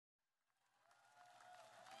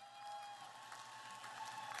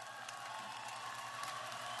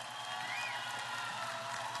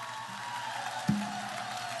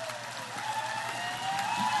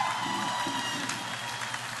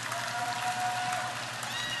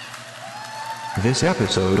This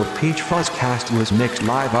episode of peachfuzzcast was mixed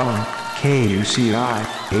live on KUCI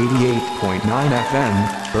 88.9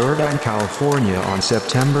 FM, Burbank, California on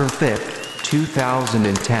September 5,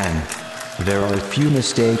 2010. There are a few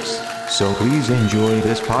mistakes, so please enjoy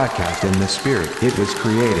this podcast in the spirit it was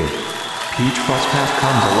created. Peachfuzzcast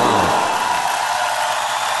comes alive.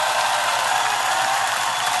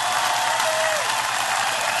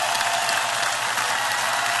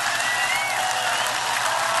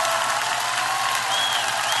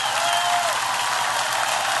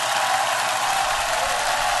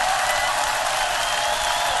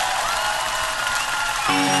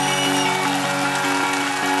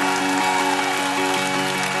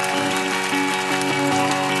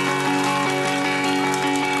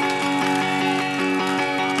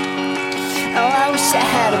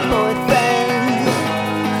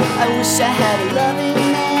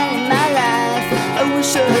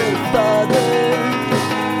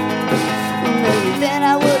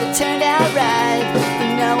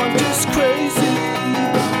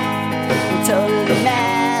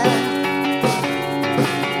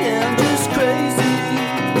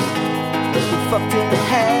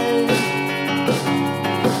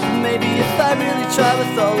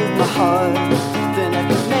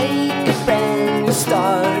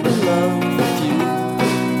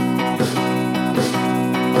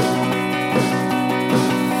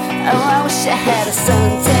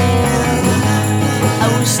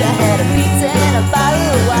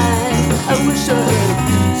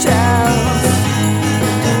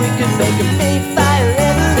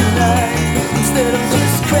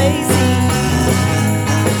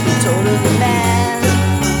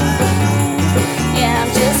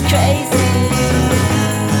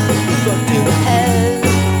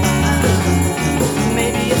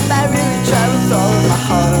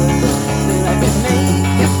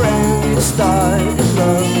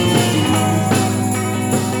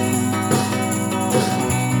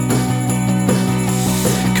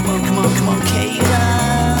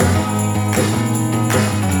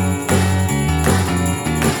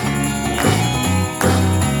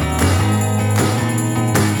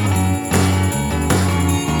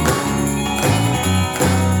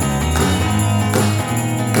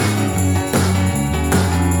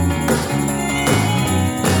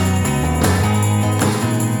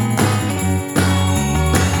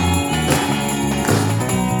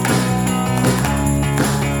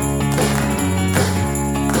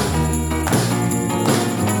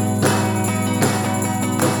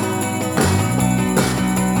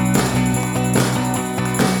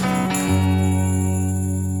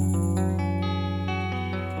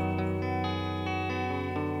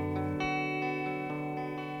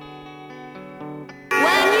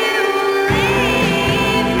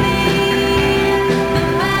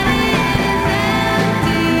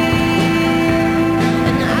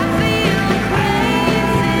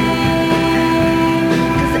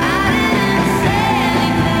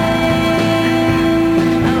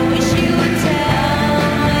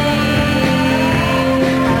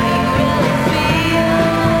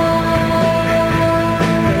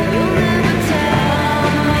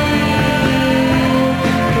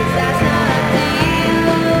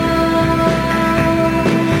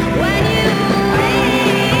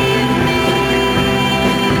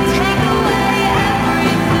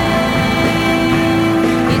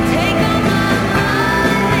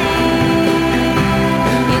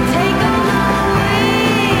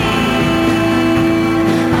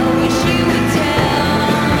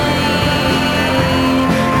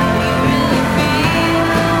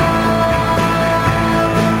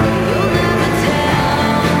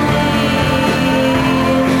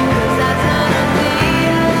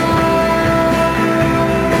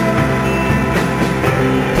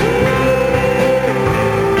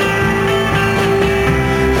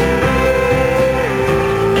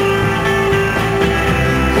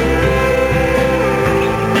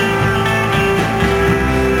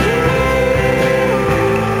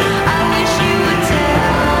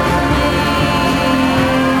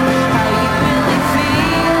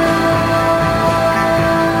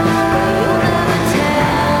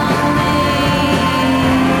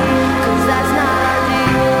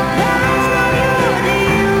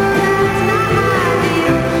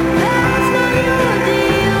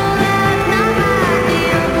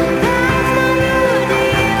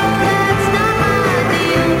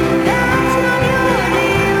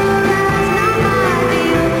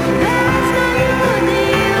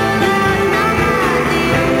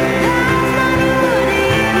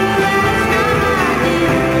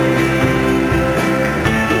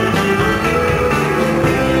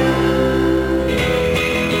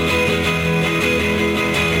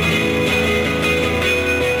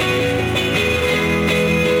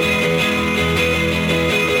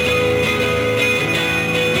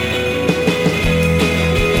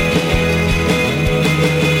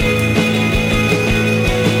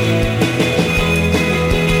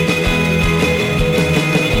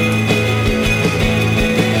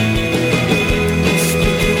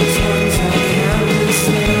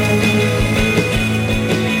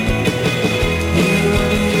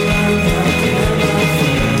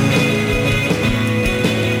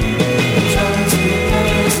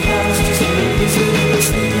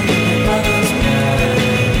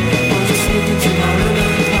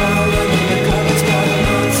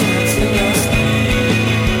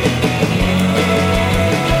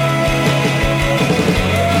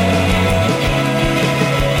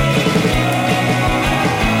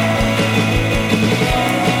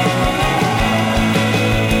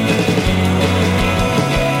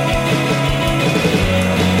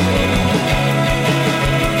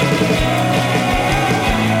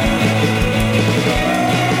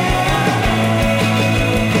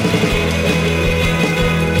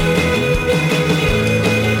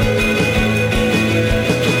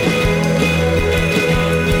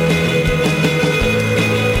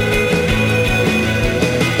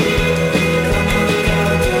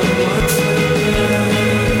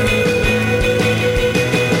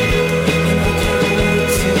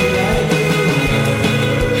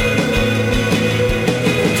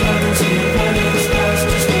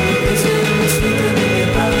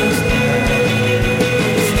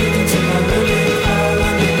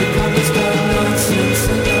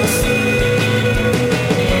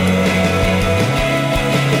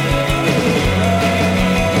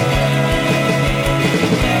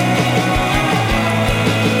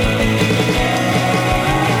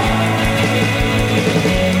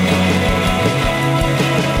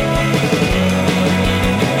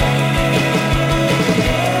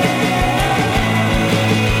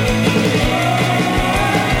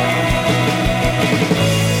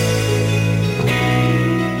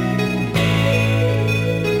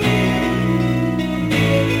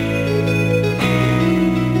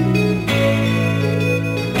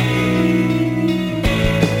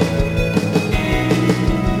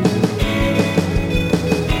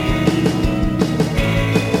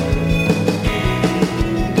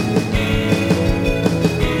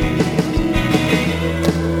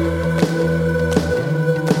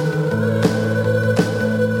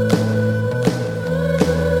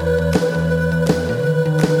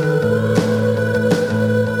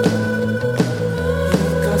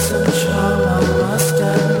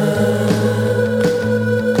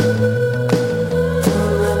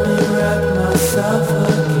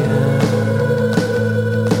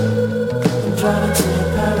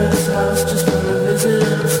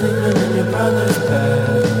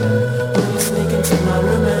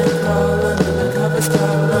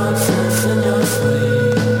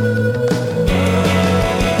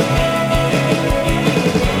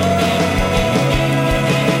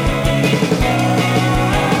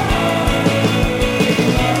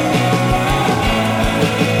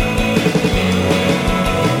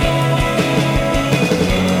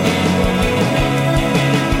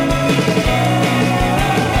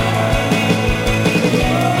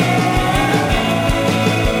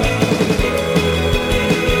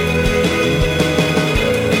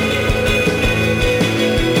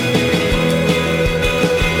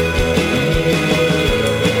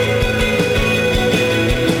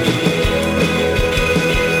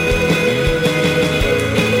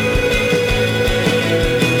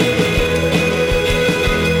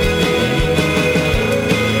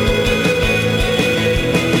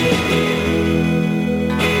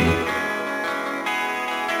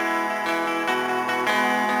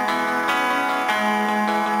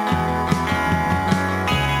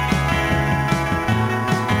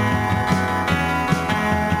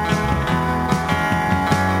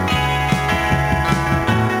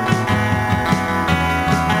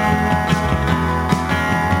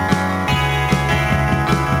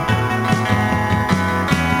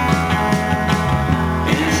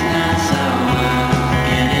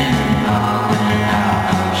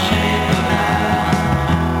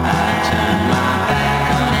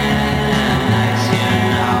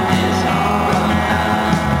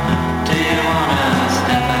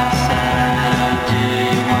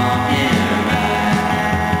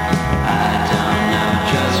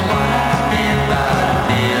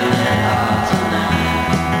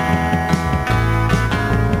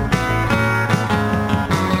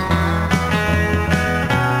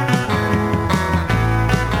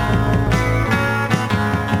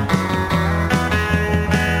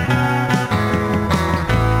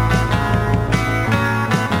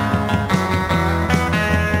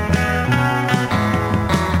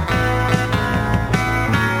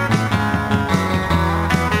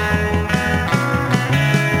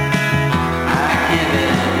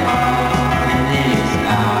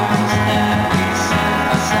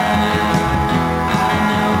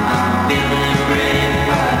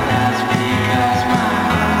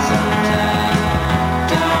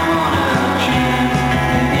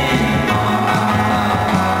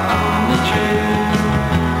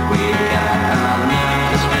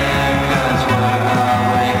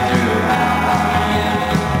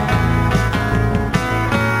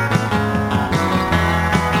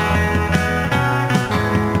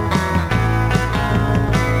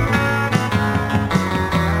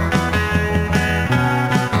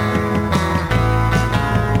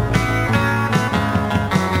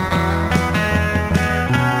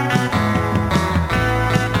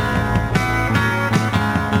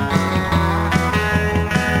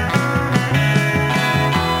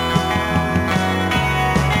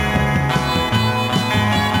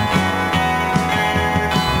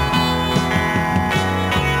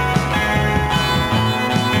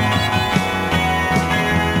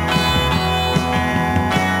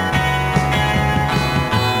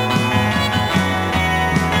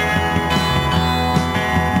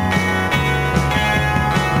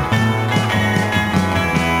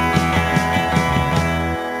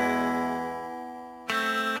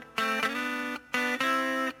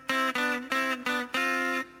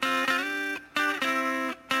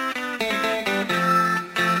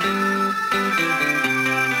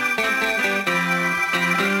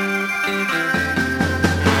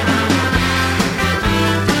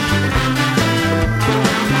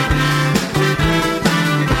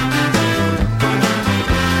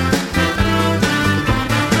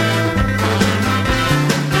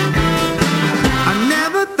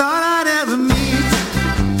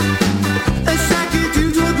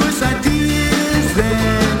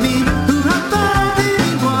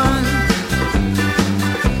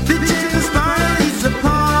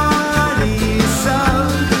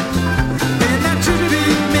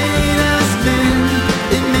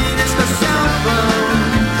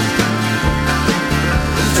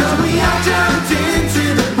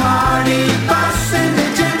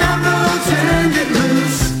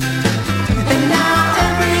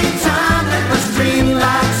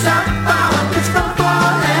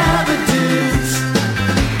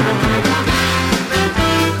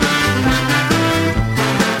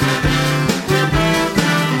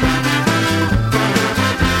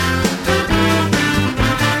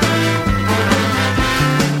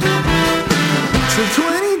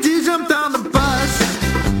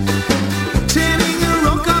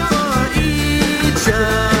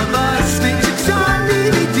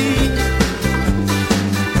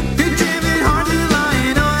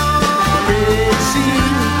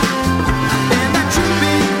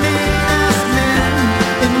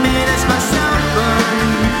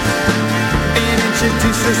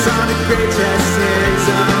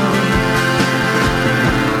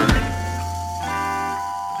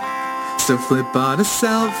 So Flip bought a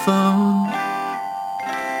cell phone,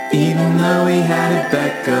 even though he had it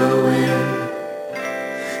back going.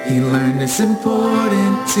 He learned it's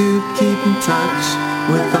important to keep in touch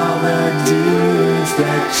with all the dudes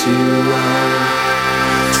that you love.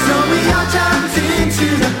 So we all jumped into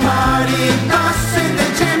the party bus and the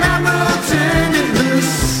Gemini turned it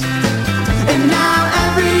loose. And now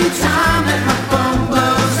every time that my phone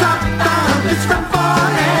blows up, I hope it's from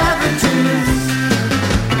Forever Tunes.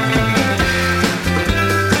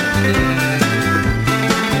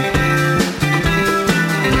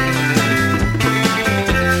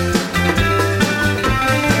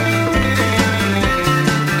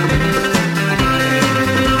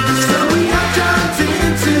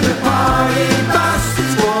 Bus,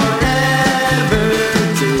 it's Forever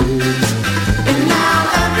Dudes. And now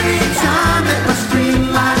every time that my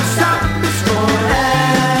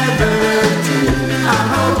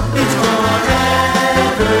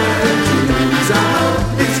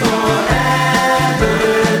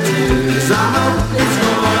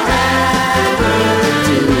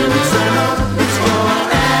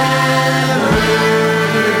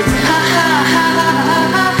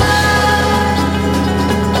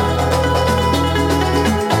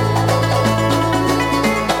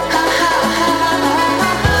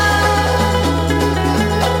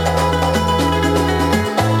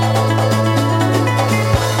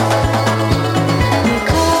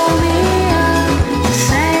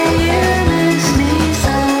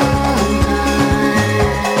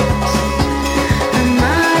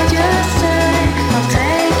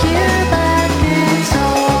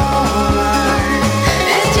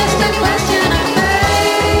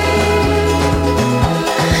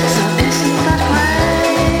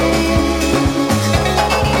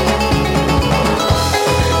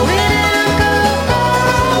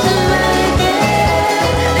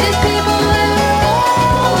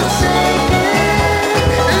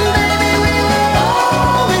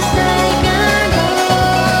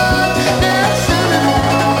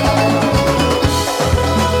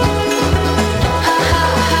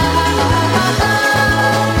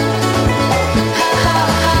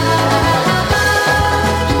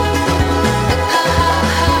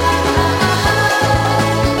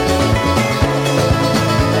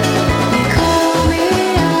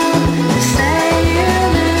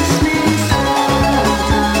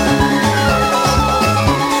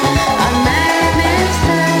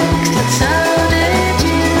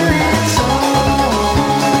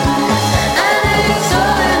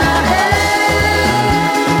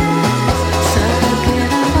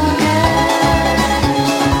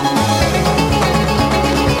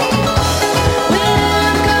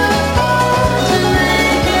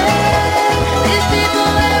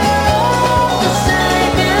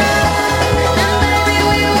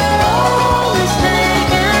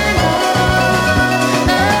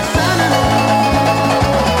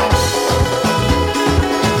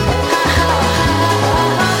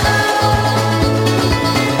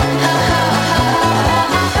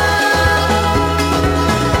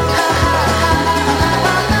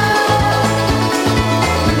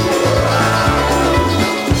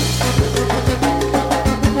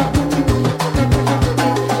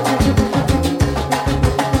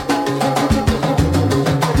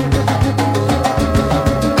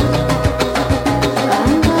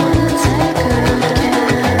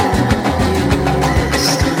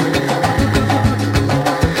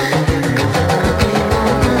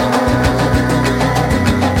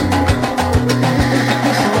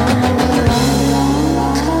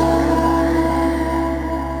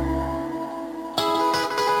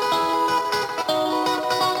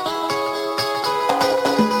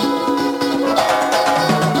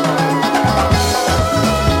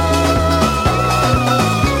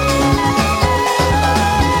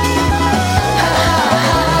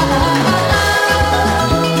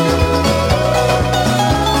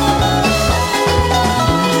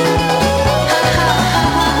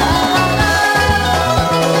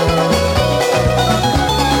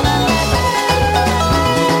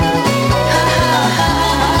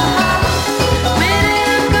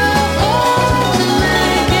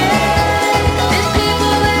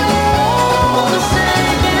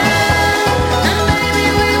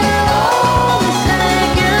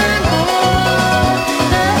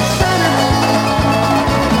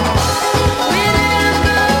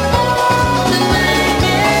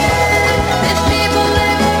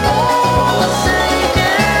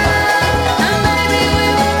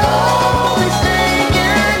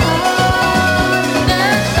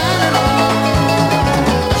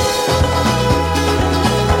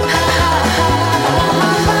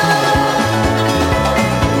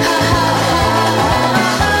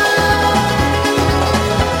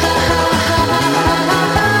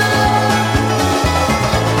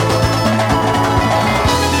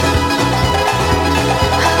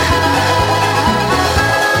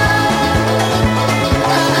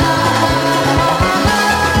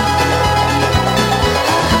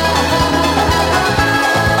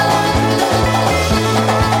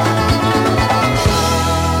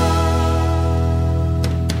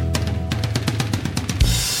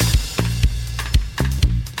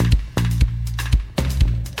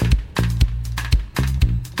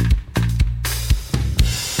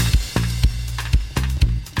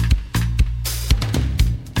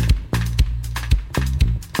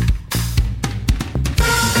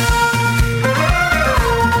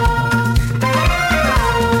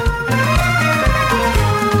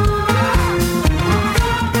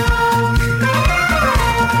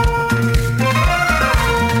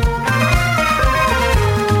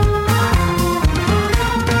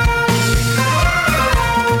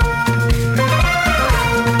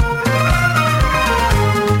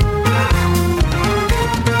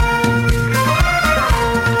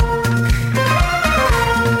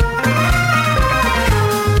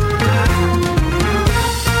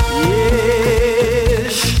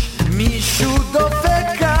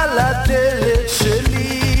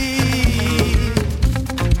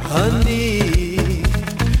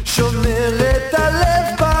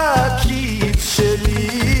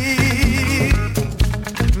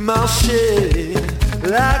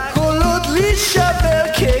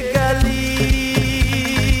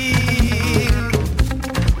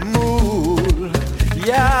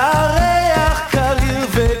ירח קריר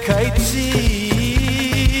וקיצי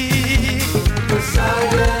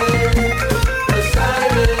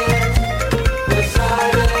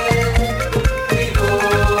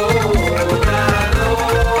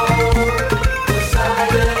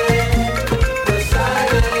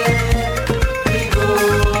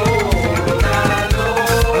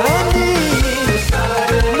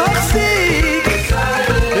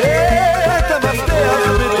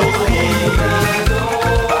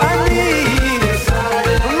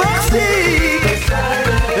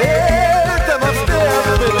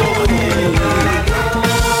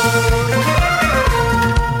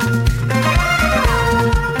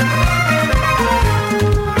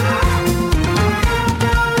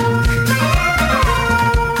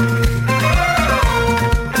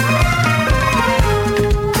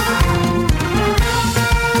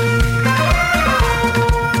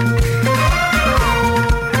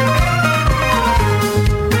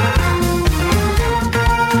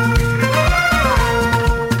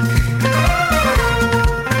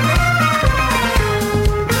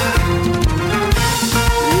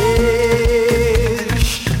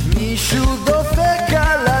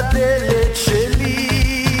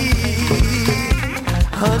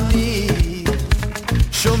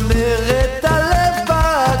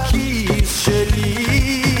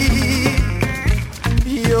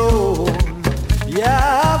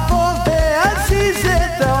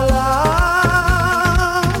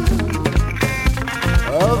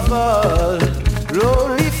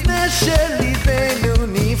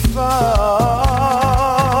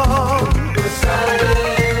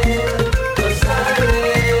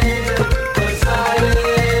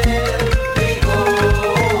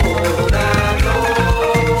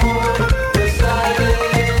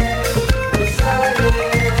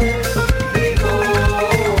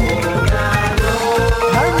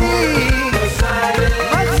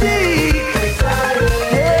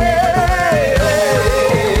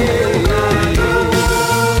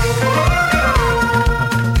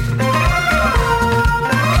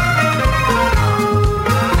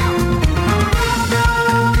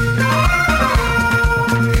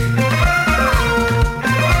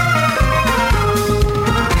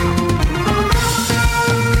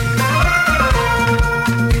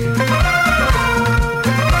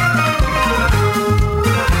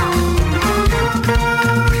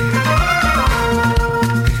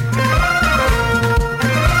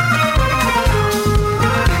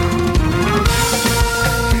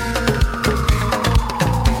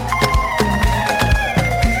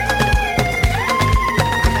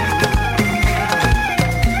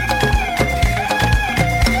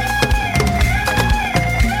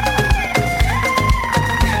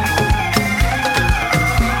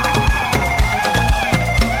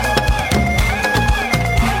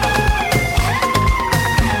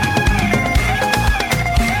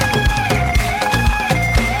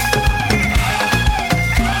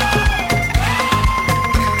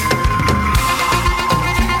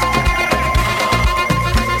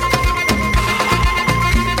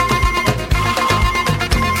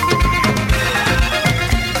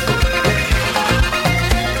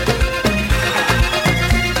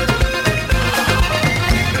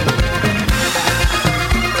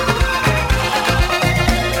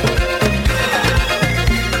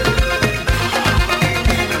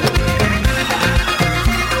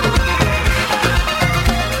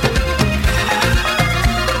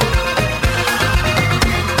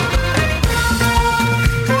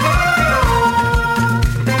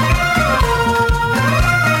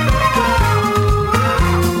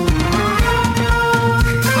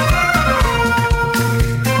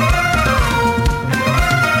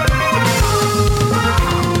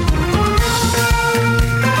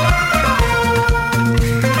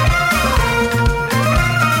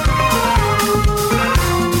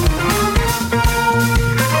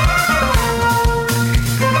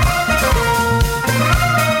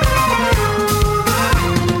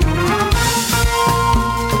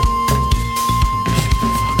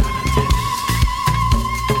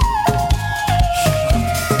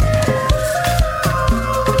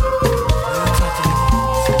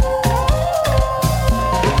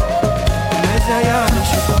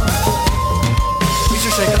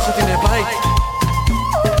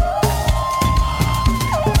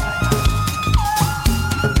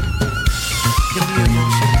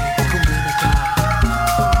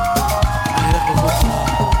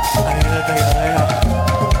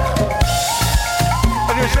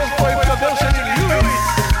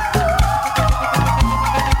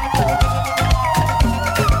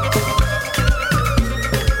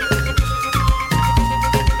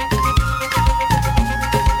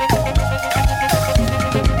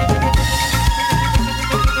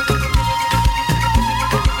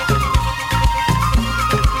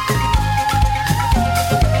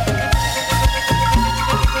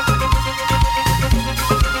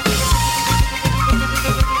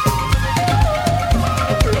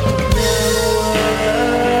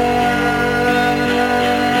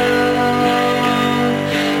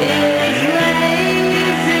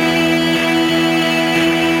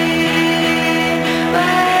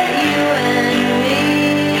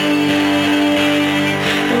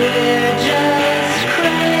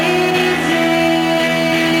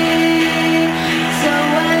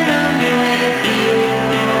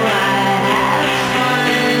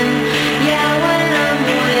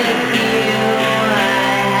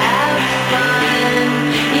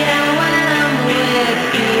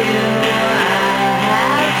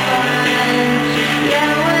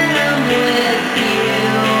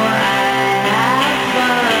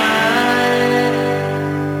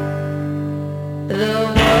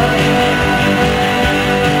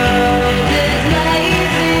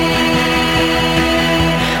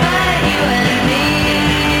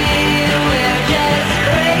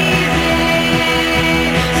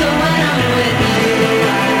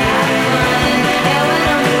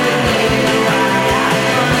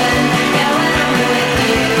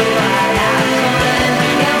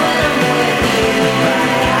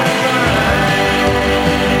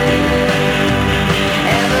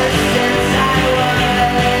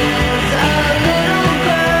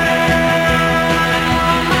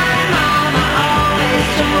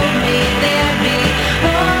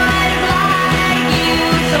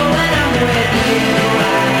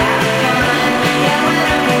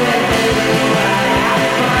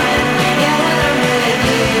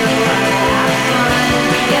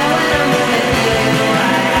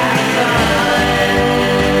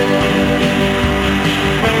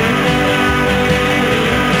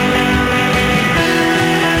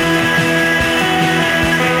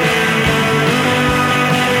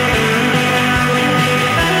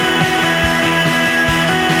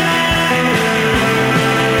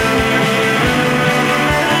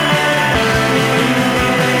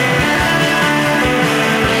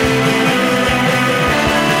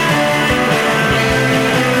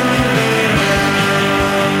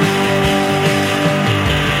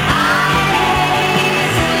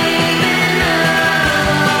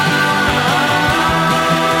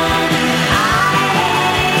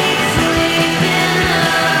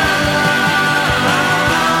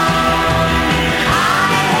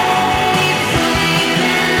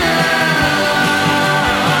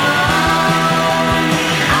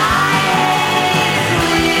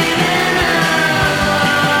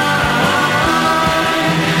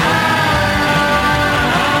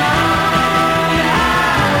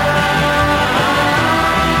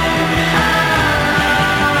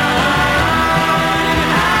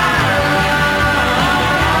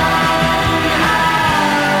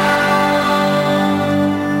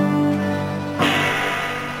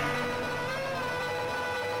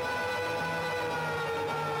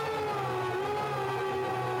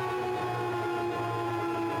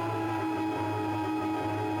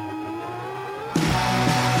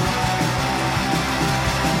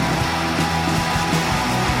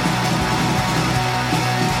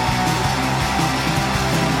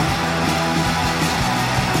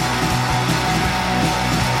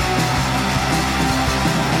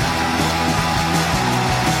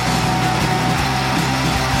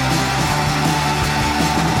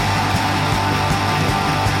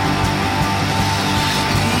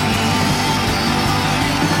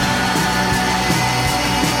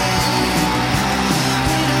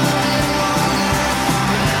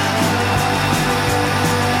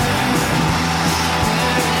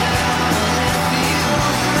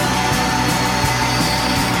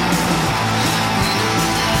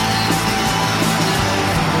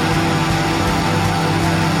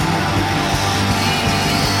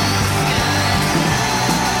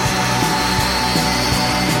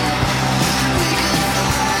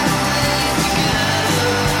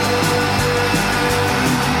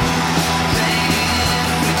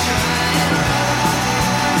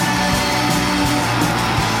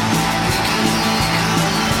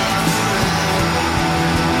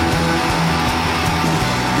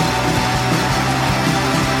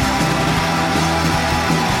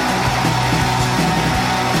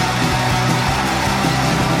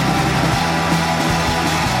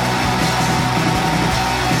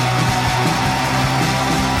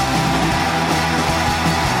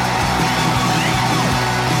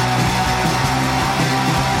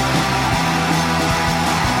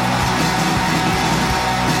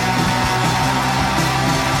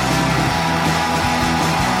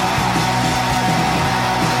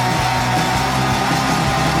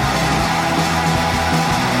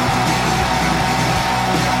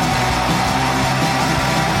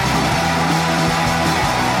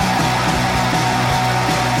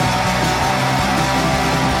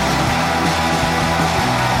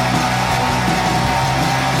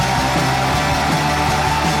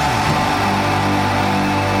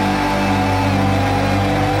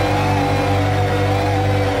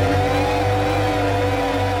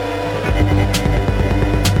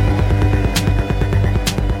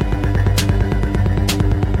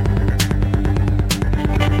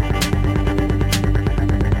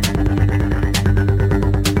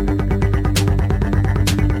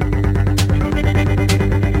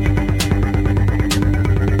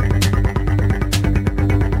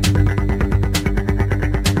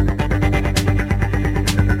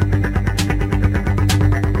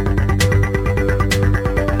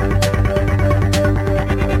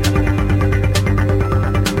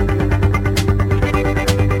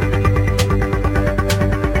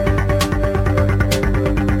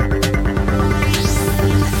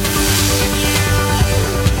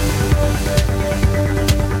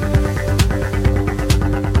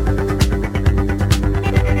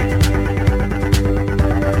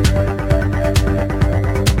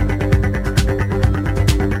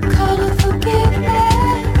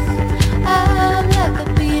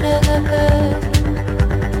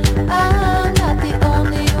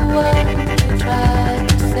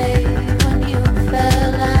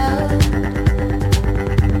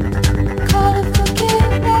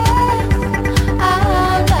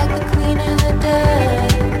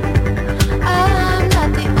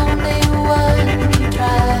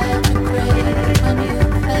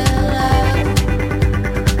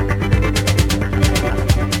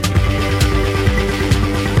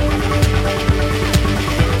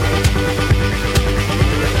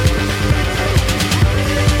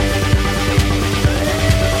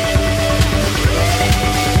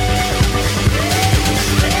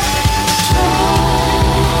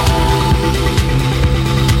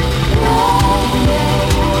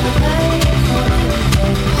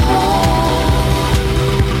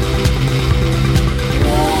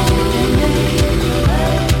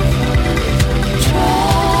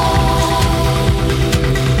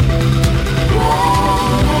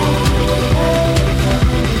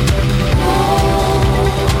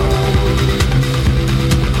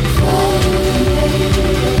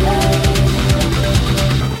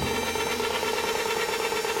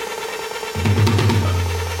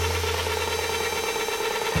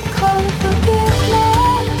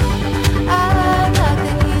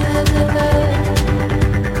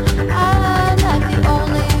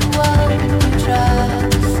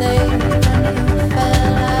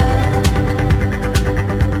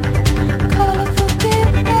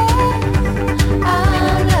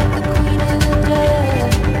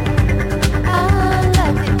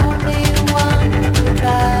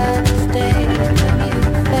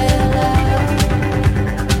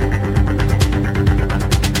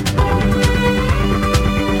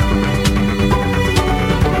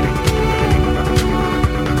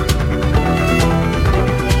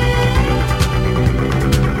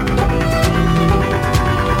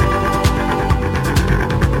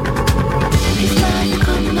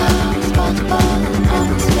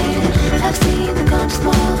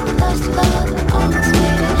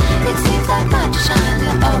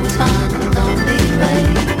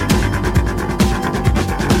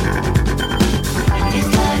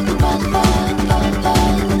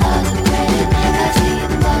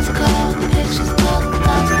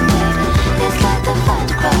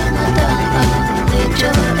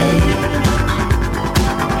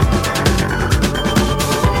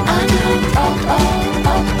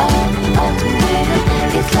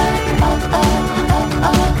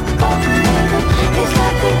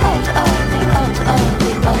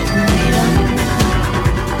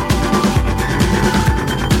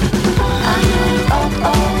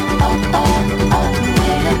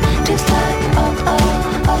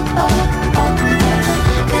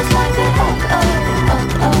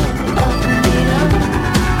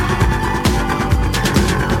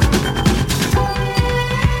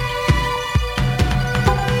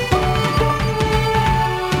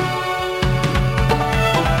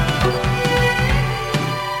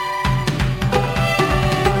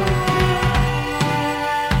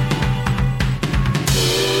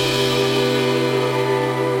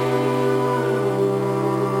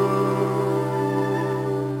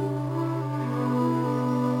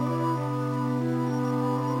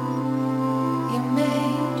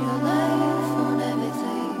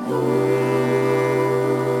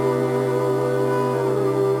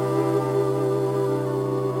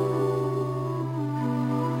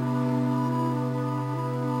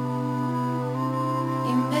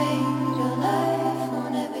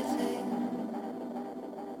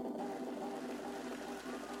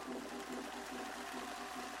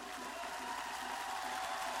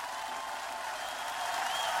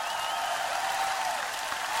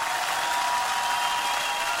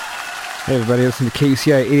Hey everybody, listen to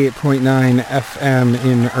KUCI 88.9 FM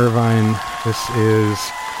in Irvine. This is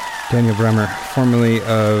Daniel Bremer, formerly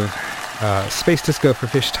of Space Disco for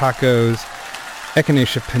Fish Tacos,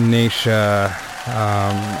 Echinacea Panacea,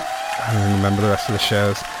 I don't remember the rest of the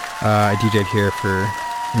shows. I DJ'd here for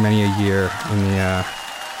many a year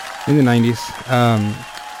in the 90s.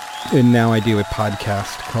 And now I do a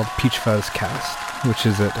podcast called peachfuzzcast, which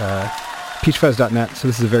is at peachfuzz.net. So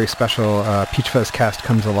this is a very special peachfuzzcast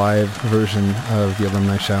Comes Alive version of the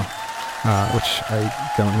alumni show, which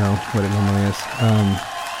I don't know what it normally is.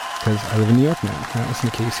 Because I live in New York now. I don't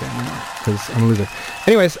listen to KUCI anymore because I'm a loser.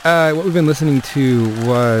 Anyways, what we've been listening to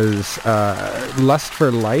was Lust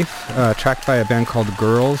for Life, tracked by a band called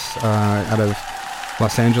Girls out of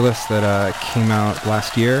Los Angeles that came out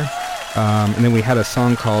last year. And then we had a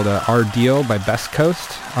song called Our Deal by Best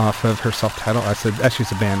Coast off of her self-titled. I said, actually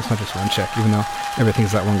it's a band, it's not just one chick, even though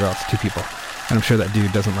everything's that one girl, it's two people. And I'm sure that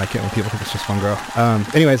dude doesn't like it when people think it's just one girl.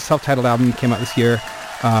 Anyways, self-titled album came out this year.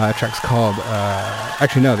 Track's called,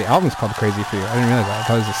 actually no, the album's called Crazy For You. I didn't realize that. I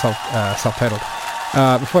thought it was a self-titled.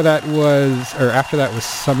 Before that was, or after that was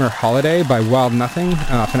Summer Holiday by Wild Nothing,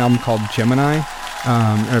 off an album called Gemini,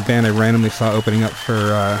 a band I randomly saw opening up for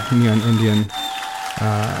Neon Indian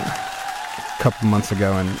a couple months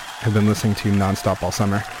ago and have been listening to nonstop all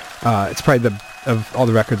summer. It's probably of all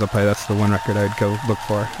the records I'll play, that's the one record I'd go look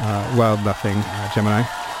for, Wild Nothing, Gemini.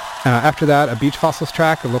 After that, a Beach Fossils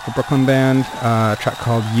track, a local Brooklyn band, a track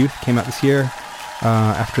called Youth came out this year.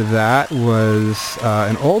 After that was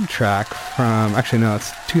an old track from, actually no,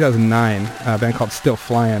 it's 2009, a band called Still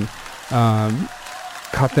Flyin.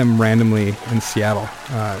 Caught them randomly in Seattle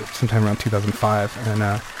sometime around 2005.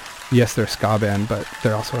 And yes, they're a ska band, but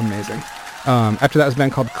they're also amazing. After that was a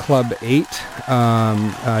band called Club 8,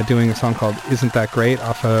 doing a song called Isn't That Great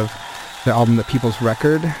off of the album The People's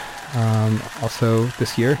Record. Also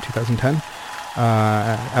this year, 2010.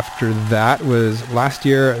 After that was last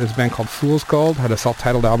year, there's a band called Fool's Gold, had a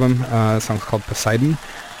self-titled album, the song's called Poseidon.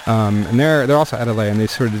 And they're also out of LA, and they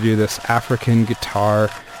sort of do this African guitar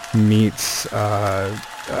meets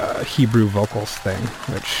Hebrew vocals thing,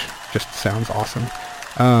 which just sounds awesome.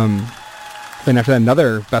 Then after that,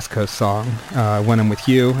 another Best Coast song, When I'm With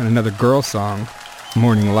You, and another girl song,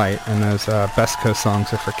 Morning Light. And those Best Coast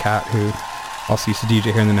songs are for Kat, who also used to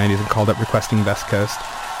DJ here in the 90s and called up requesting Best Coast.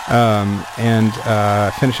 And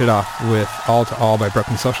finish it off with All to All by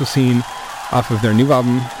Broken Social Scene off of their new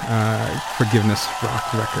album, Forgiveness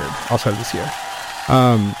Rock record, also this year.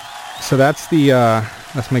 So that's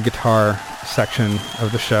my guitar section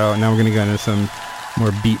of the show. And now we're going to go into some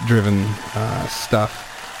more beat-driven stuff.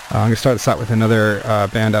 I'm going to start this out with another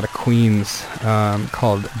band out of Queens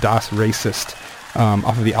called Das Racist,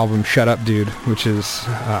 off of the album Shut Up Dude, which is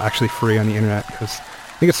actually free on the internet, because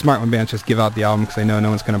I think it's smart when bands just give out the album because they know no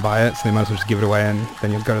one's going to buy it, so they might as well just give it away, and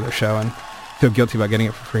then you'll go to their show and feel guilty about getting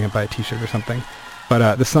it for free and buy a t-shirt or something.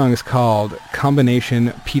 But this song is called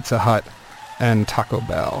Combination Pizza Hut and Taco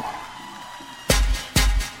Bell.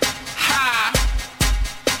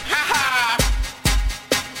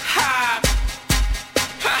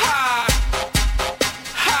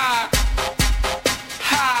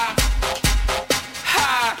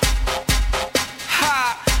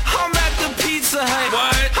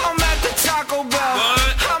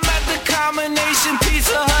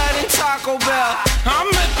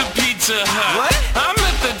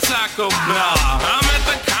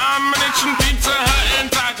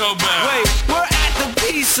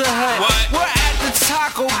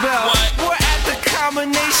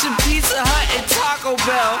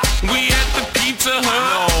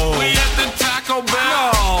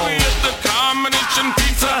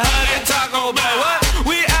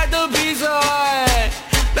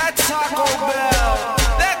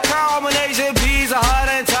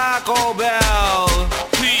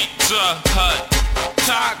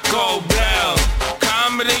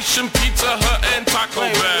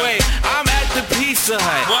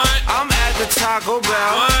 Taco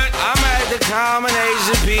Bell. What? I'm at the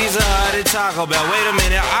combination Pizza Hut and Taco Bell. Wait a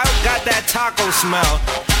minute, I got that taco smell,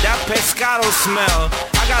 that pescado smell.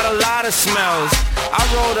 I got a lot of smells. I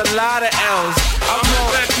rolled a lot of L's. I'm at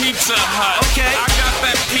that Pizza Hut. Okay. I got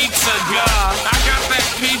that pizza gut. I got that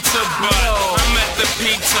pizza butt. I'm at the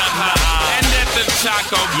Pizza Hut and at the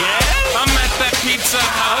Taco Bell. Yeah? I'm at that Pizza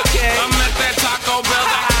Hut. Okay. I'm at that Taco Bell.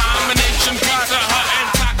 That combination Pizza Hut and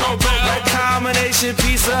Taco Bell. That combination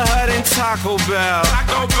Pizza Hut and Taco Bell.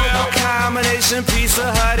 Taco Bell. Combination Pizza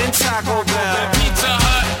Hut and Taco Bell. That Pizza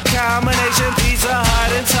Hut. Combination Pizza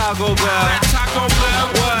Hut and Taco Bell. That Taco Bell.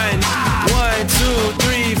 1, 2,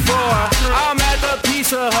 3, 4. I'm at the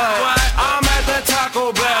Pizza Hut. What? I'm at the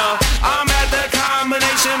Taco Bell. I'm at the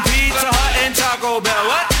combination Pizza Hut and Taco Bell.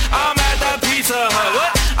 What? I'm at the Pizza Hut.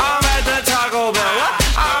 What? I'm at the Taco Bell. What?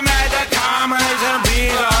 I'm at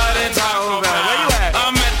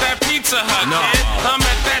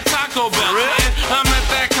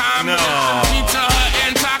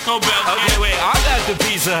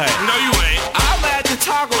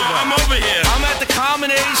Bell. I'm over here. I'm at the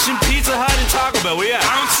combination Pizza Hut and Taco Bell. Where you at?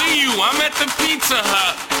 I don't see you. I'm at the Pizza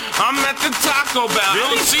Hut. I'm at the Taco Bell. Really?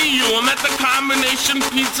 I don't see you. I'm at the combination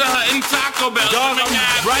Pizza Hut and Taco Bell. Dog, I'm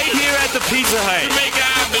Jamaica right here at the Pizza Hut. Jamaica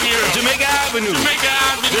Avenue. Jamaica Avenue. Jamaica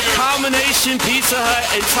Avenue. The combination Pizza Hut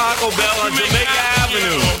and Taco Bell on Jamaica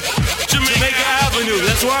Avenue. Jamaica Avenue.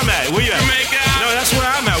 That's where I'm at. Where you at? Jamaica Avenue. No, that's where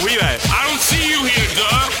I'm at. Where you at? I don't see you here,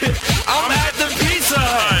 dog. I'm at the Pizza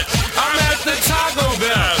Hut. I'm at the Taco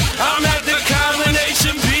Bell. I'm at the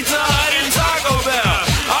combination Pizza Hut and Taco Bell.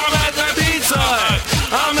 I'm at the Pizza Hut.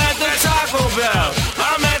 I'm at the Taco Bell.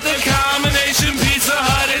 I'm at the combination Pizza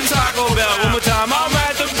Hut and Taco Bell. One more time. I'm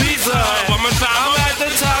at the Pizza Hut. One more time. I'm at the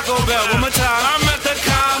Taco Bell. One more time. I'm at the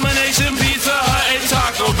combination Pizza Hut and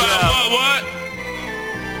Taco Bell. What?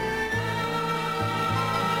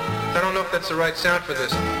 I don't know if that's the right sound for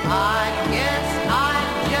this. I guess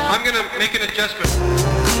I'm gonna make an adjustment.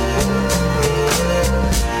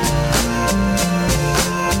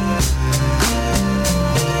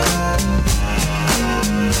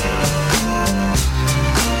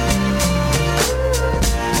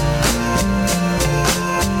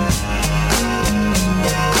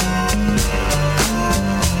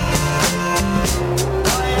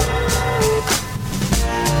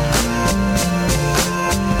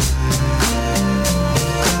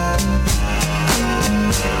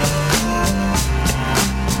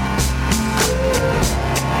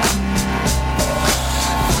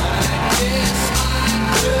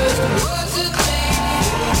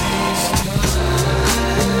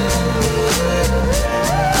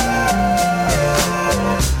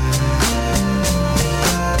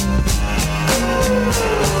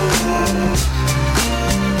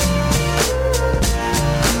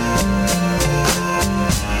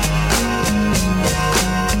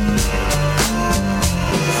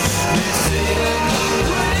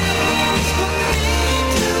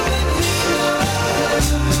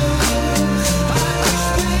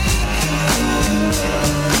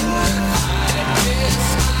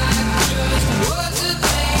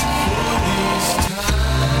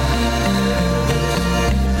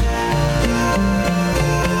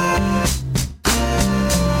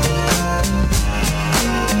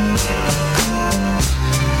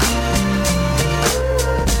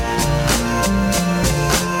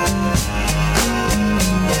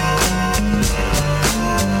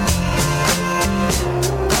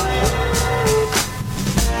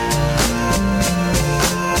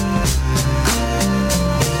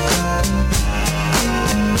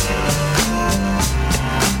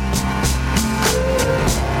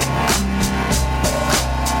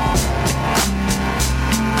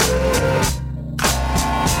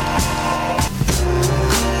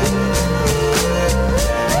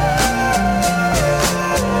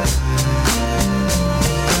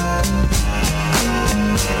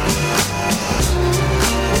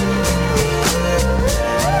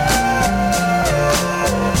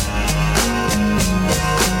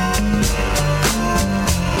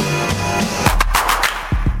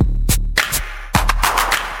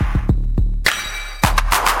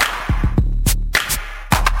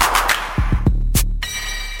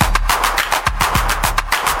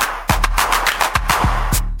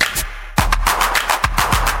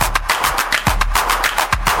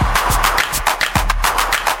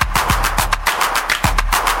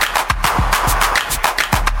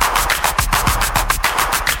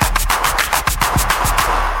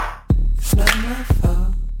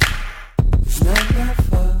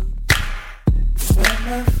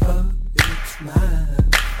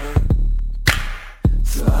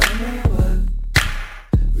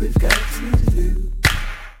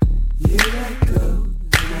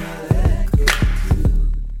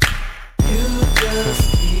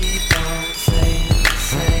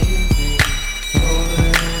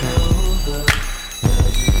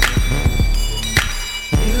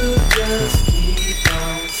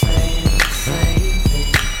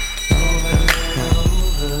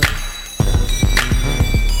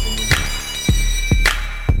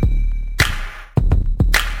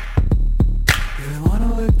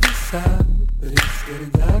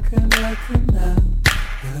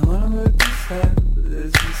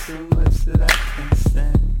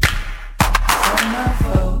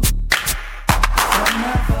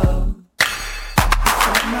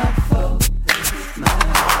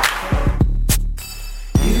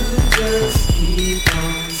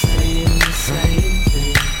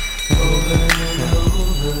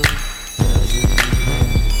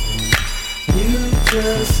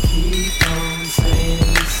 just keep on saying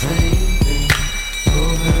the same thing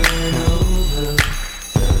over and over.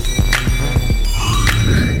 Doesn't matter.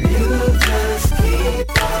 You just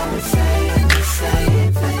keep on saying the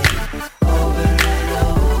same thing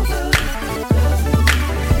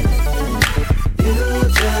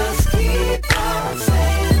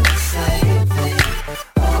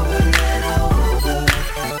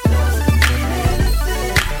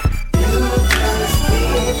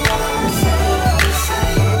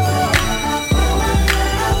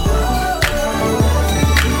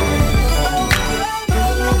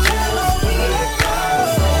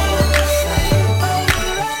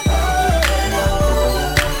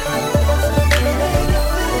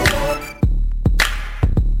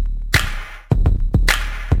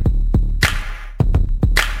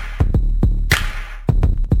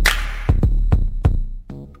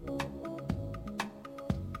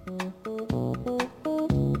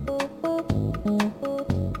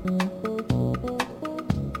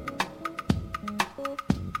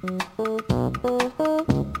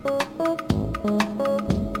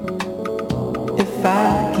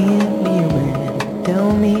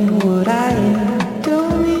what I am,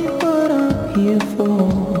 tell me what I'm here for.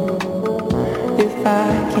 If I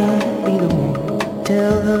can't be the one,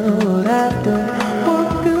 tell her what I've done,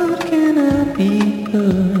 what good can I be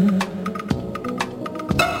her?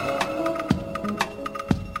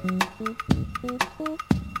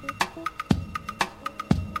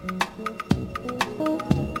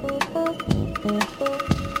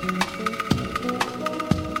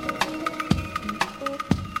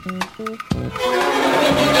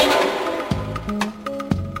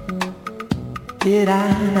 Did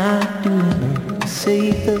I not do enough to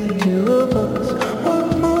save the two of us?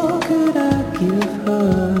 What more could I give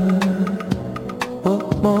her?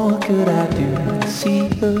 What more could I do to see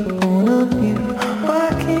her point of view? Why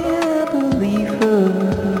can't I believe her?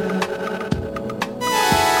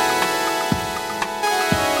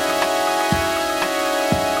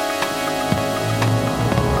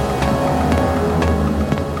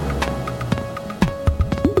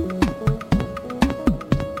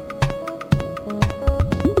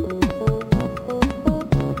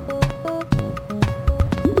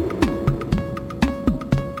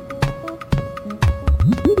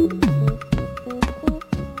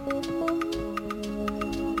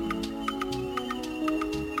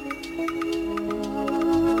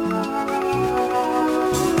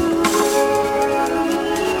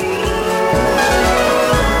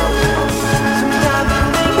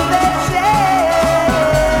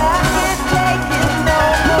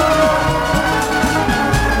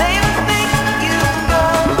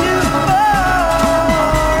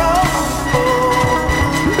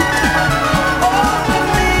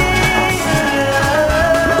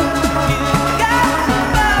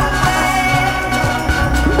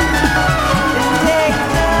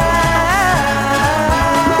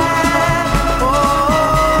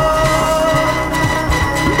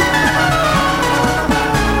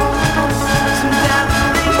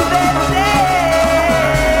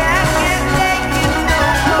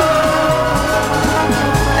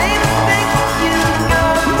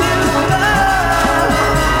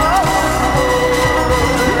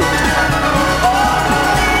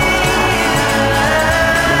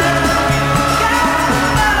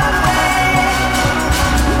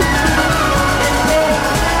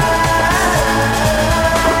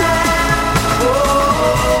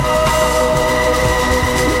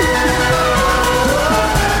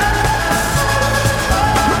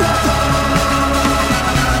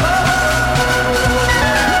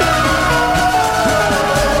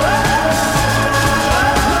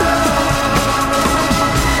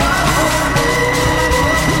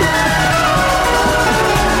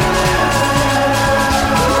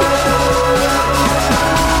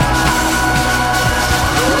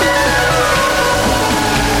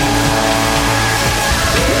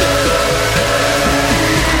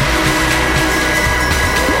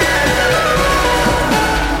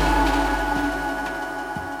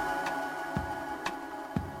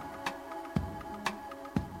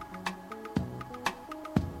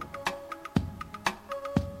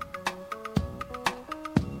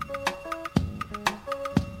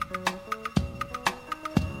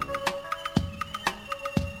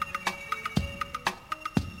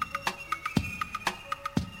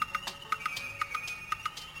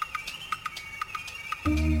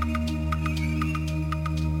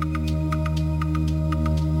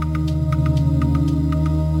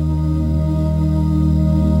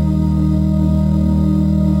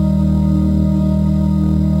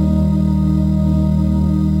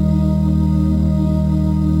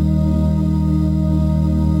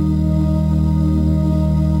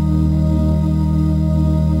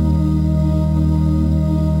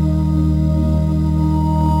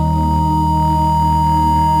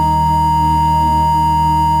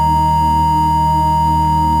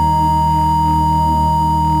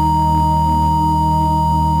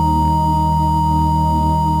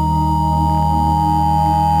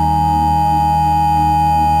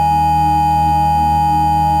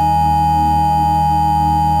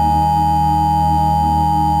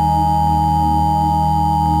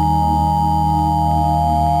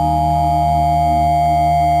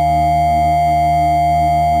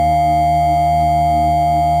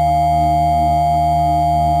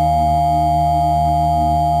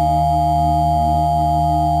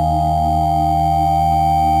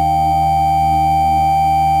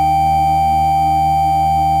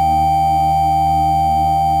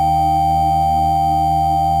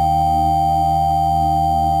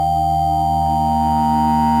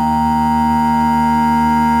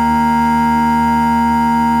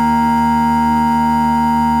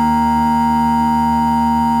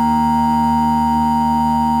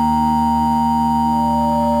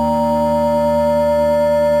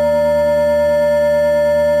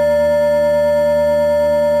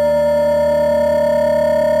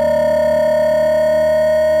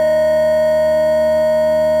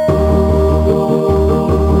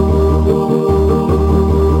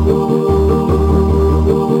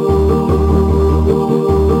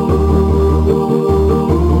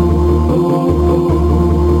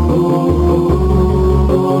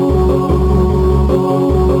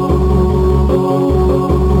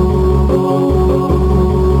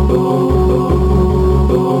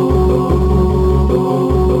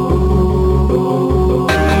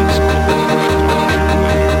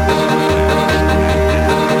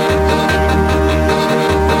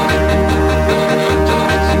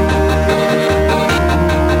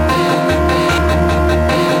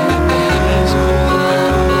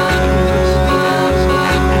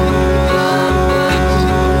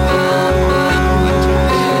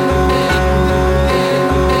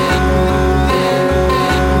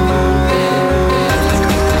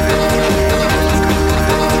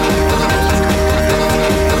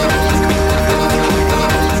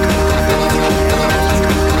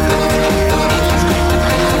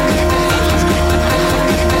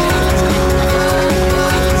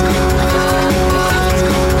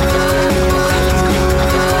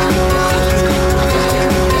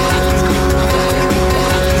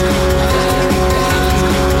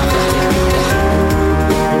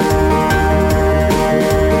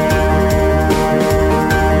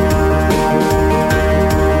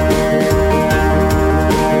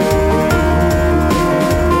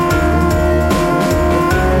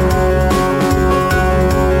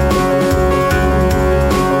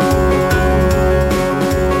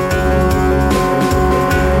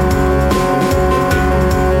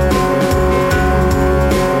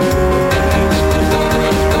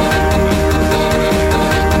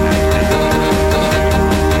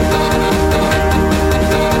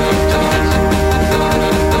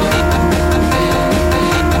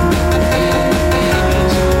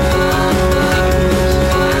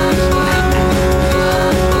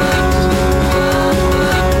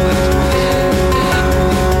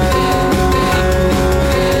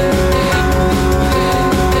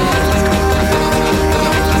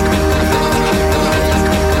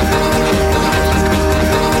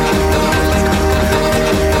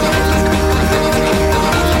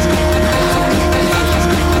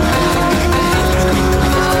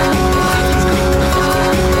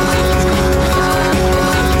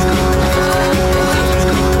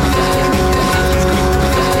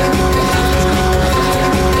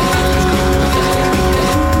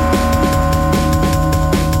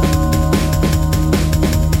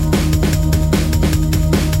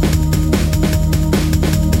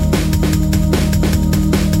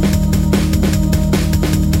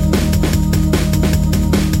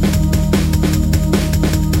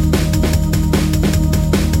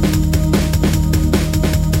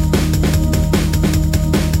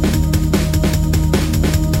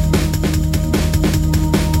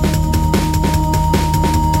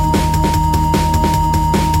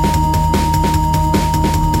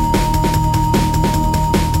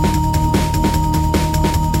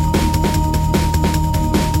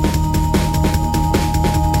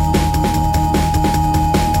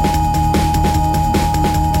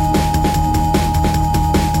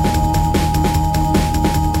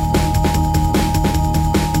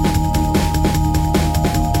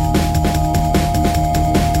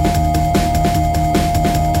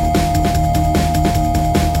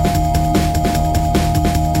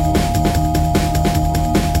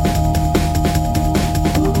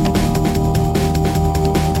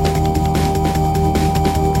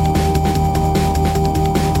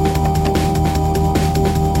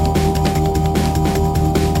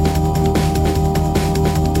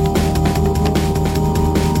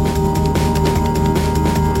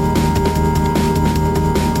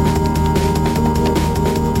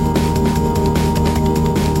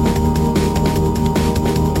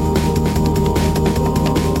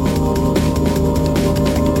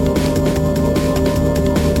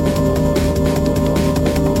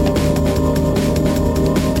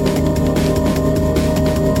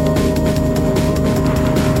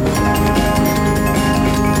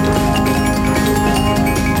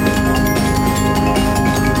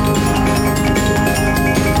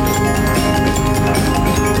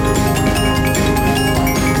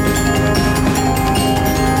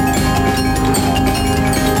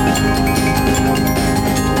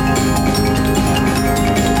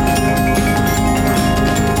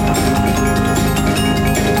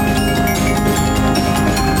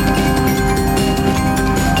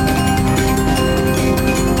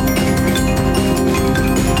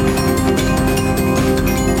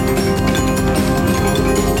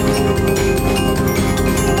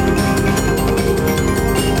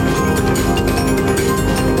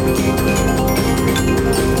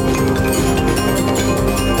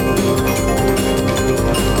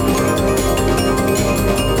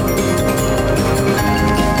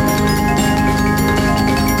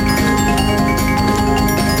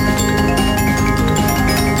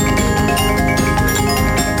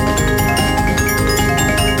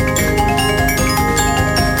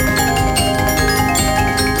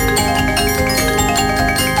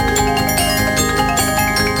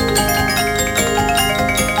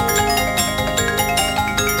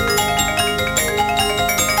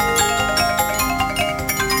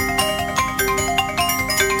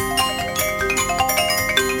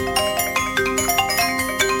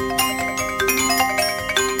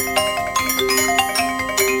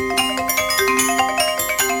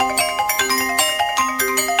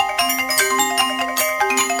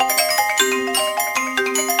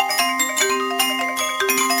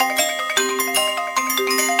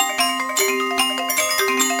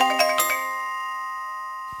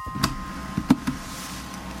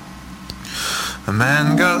 A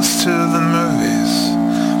man goes to the movies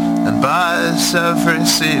and buys every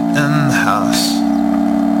seat in the house.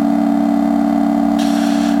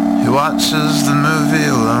 He watches the movie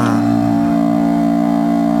alone.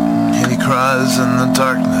 He cries in the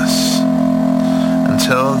darkness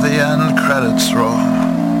until the end credits roll.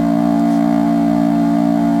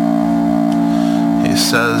 He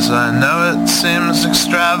says, I know it seems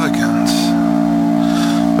extravagant,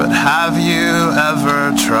 but have you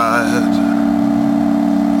ever tried?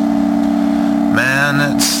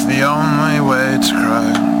 Man, it's the only way to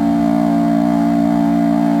cry.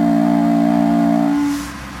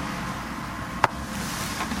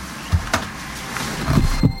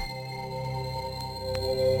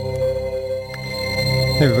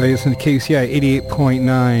 Hey everybody, listen to KUCI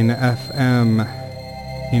 88.9 FM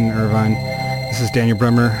in Irvine. This is Daniel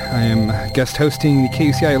Brummer. I am guest hosting the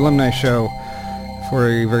KUCI Alumni Show for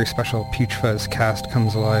a very special peachfuzzcast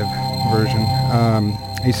Comes Alive version.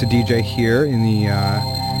 I used to DJ here in the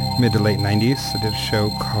mid to late 90s. I did a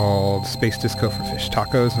show called Space Disco for Fish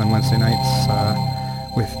Tacos on Wednesday nights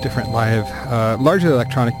with different live, largely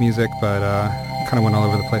electronic music, but kind of went all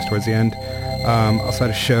over the place towards the end. Also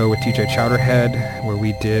had a show with DJ Chowderhead where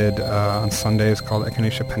we did on Sundays called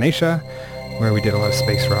Echinacea Panacea, where we did a lot of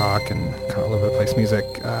space rock and kind of all over the place music.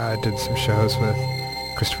 Did some shows with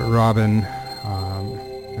Christopher Robin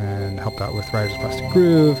and helped out with Riders Plastic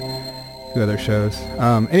Groove, a few other shows.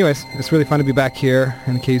 Anyways, it's really fun to be back here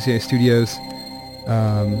in the KUCI studios,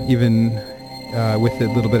 even with a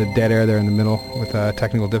little bit of dead air there in the middle with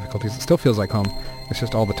technical difficulties. It still feels like home. It's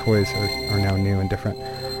just all the toys are now new and different.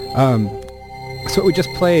 So what we just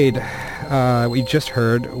played, what you just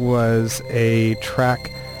heard, was a track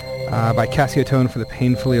by Casiotone for the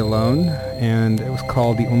Painfully Alone, and it was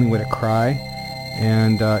called The Only Way to Cry,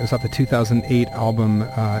 and it was off the 2008 album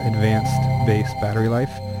Advanced Bass Battery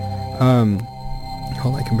Life.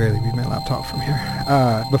 Hold on, I can barely read my laptop from here.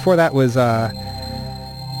 Before that was,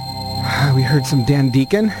 we heard some Dan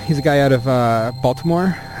Deacon. He's a guy out of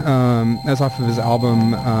Baltimore. That was off of his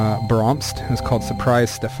album Bromst. It was called Surprise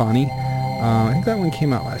Stefani. I think that one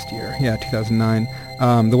came out last year. Yeah, 2009.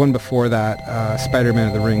 The one before that, Spider-Man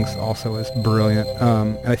of the Rings, also was brilliant.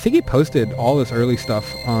 And I think he posted all this early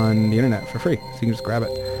stuff on the internet for free, so you can just grab it.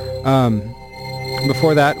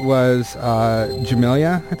 Before that was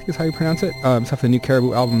Jamelia, I think is how you pronounce it. It's off the new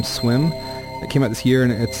Caribou album Swim. That came out this year,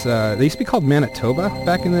 and it's they used to be called Manitoba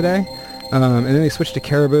back in the day. And then they switched to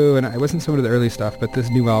Caribou, and it wasn't some of the early stuff, but this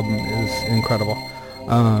new album is incredible.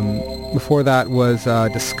 Before that was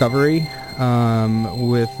Discovery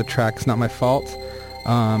with the track It's Not My Fault.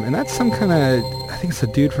 And that's some kind of, I think it's a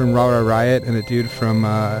dude from Raw Raw Riot and a dude from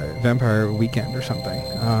Vampire Weekend or something.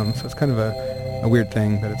 So it's kind of a weird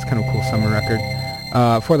thing, but it's kind of a cool summer record.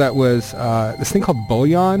 Before that was this thing called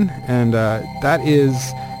Bullion, and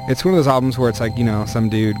it's one of those albums where it's like, you know, some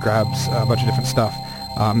dude grabs a bunch of different stuff,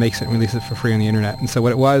 makes it and releases it for free on the internet. And so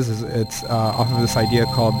what it was is it's off of this idea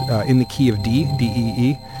called In the Key of D,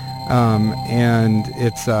 D-E-E, and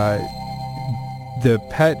it's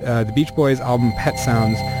the Beach Boys album Pet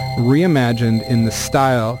Sounds reimagined in the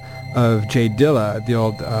style of Jay Dilla, the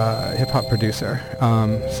old hip-hop producer.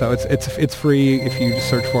 So it's free if you just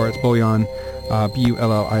search for it. It's Bullion,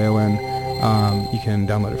 Bullion. You can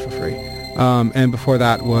download it for free. And before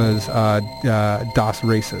that was Das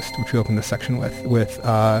Racist, which we opened the section with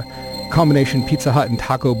combination Pizza Hut and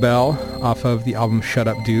Taco Bell off of the album Shut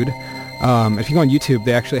Up Dude. If you go on YouTube,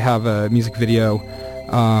 they actually have a music video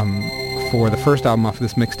for the first album off of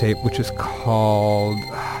this mixtape, which is called,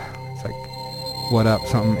 it's like, What Up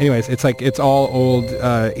something. Anyways, it's all old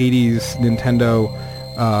 80s Nintendo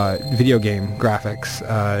video game graphics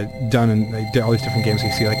done, and they did all these different games.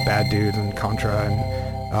 You see like Bad Dudes and Contra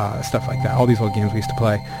and stuff like that. All these old games we used to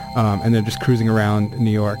play, and they're just cruising around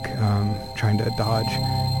New York, trying to dodge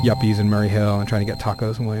yuppies in Murray Hill and trying to get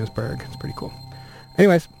tacos in Williamsburg. It's pretty cool.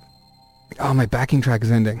 Anyways, my backing track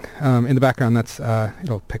is ending. In the background, that's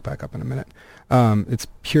it'll pick back up in a minute. It's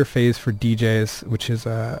Pure Phase for DJs, which is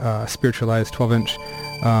a spiritualized 12-inch,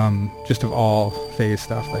 just of all phase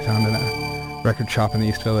stuff I found in a record shop in the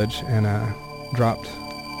East Village, and dropped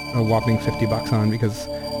a whopping $50 on because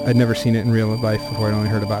I'd never seen it in real life before. I'd only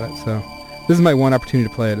heard about it. So this is my one opportunity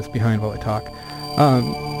to play it. It's behind while I talk.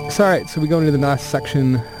 So all right, so we go into the last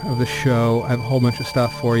section of the show. I have a whole bunch of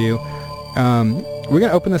stuff for you. We're going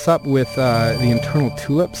to open this up with the Internal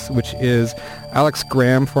Tulips, which is Alex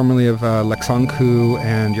Graham, formerly of Lexanku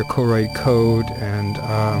and Your Koroid Code, and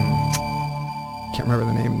can't remember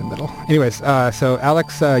the name in the middle. Anyways, so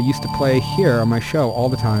Alex used to play here on my show all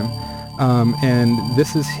the time, and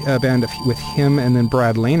this is a band with him and then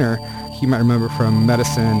Brad Lehner. you might remember from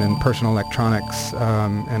Medicine and Personal Electronics,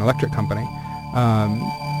 an electric company.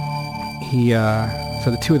 So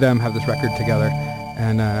the two of them have this record together,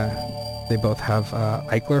 and they both have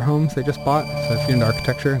Eichler homes they just bought. So if you're into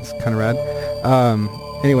architecture, it's kind of rad.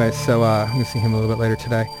 Anyway, so I'm going to see him a little bit later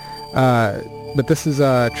today. But this is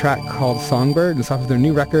a track called Songbird. It's off of their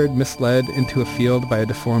new record, Mislead Into a Field by a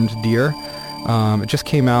Deformed Deer. It just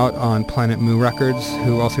came out on Planet Moo Records,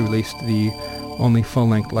 who also released the only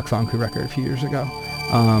full-length Lux Anku record a few years ago.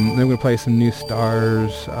 Then we're going to play some New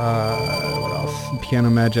Stars, what else? Some Piano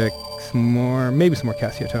Magic, maybe some more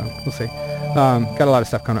Casiotone. We'll see. Got a lot of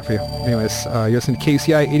stuff coming up for you. Anyways, you're listening to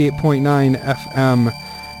KUCI 88.9 FM.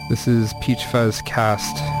 This is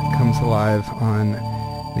peachfuzzcast. Comes alive on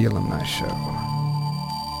the Alumni Show.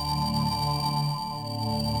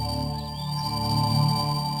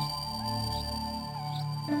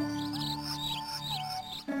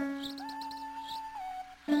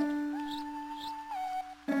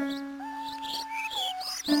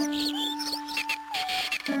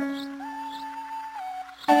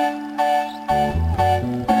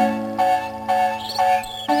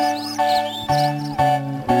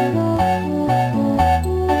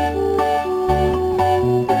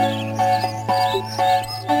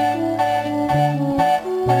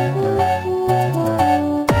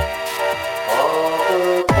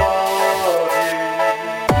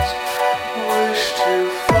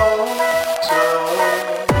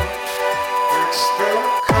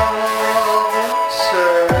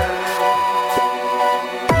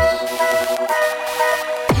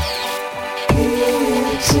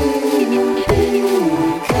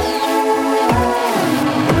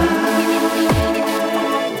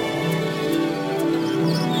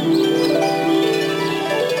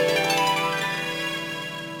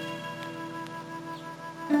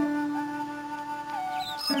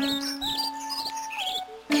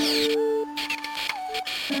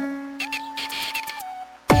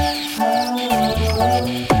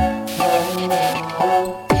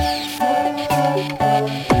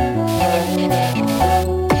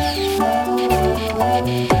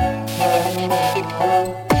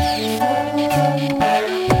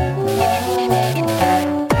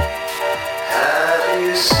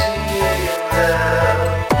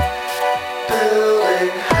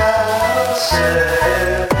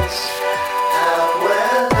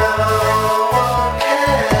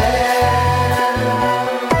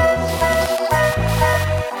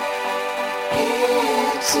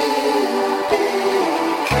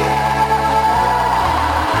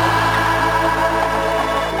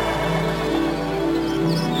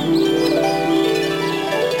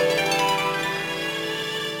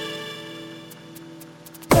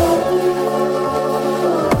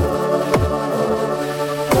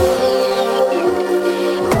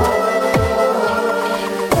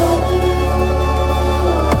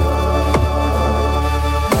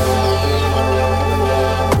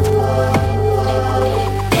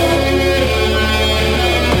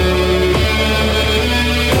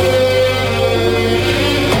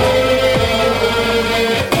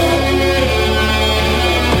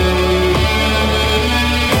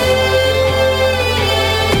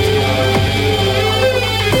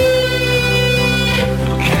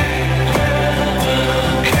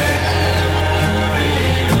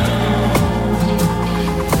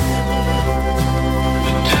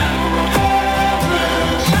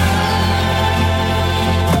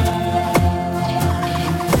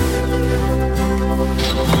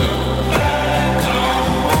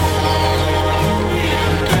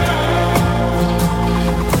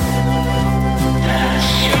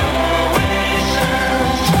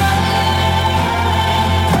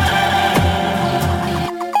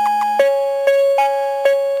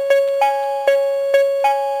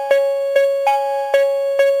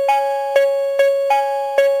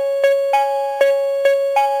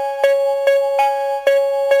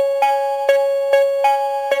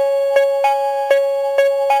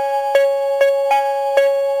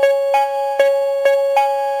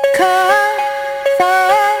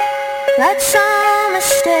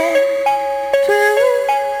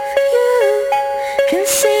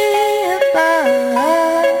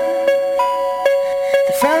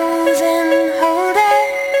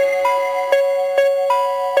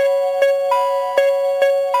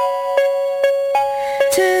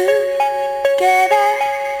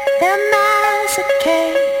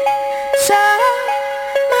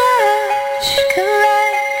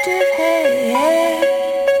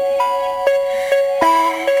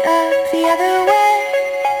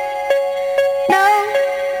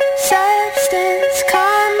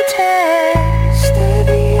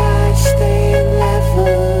 Steady, I stay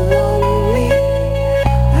level on me.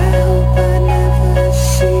 I hope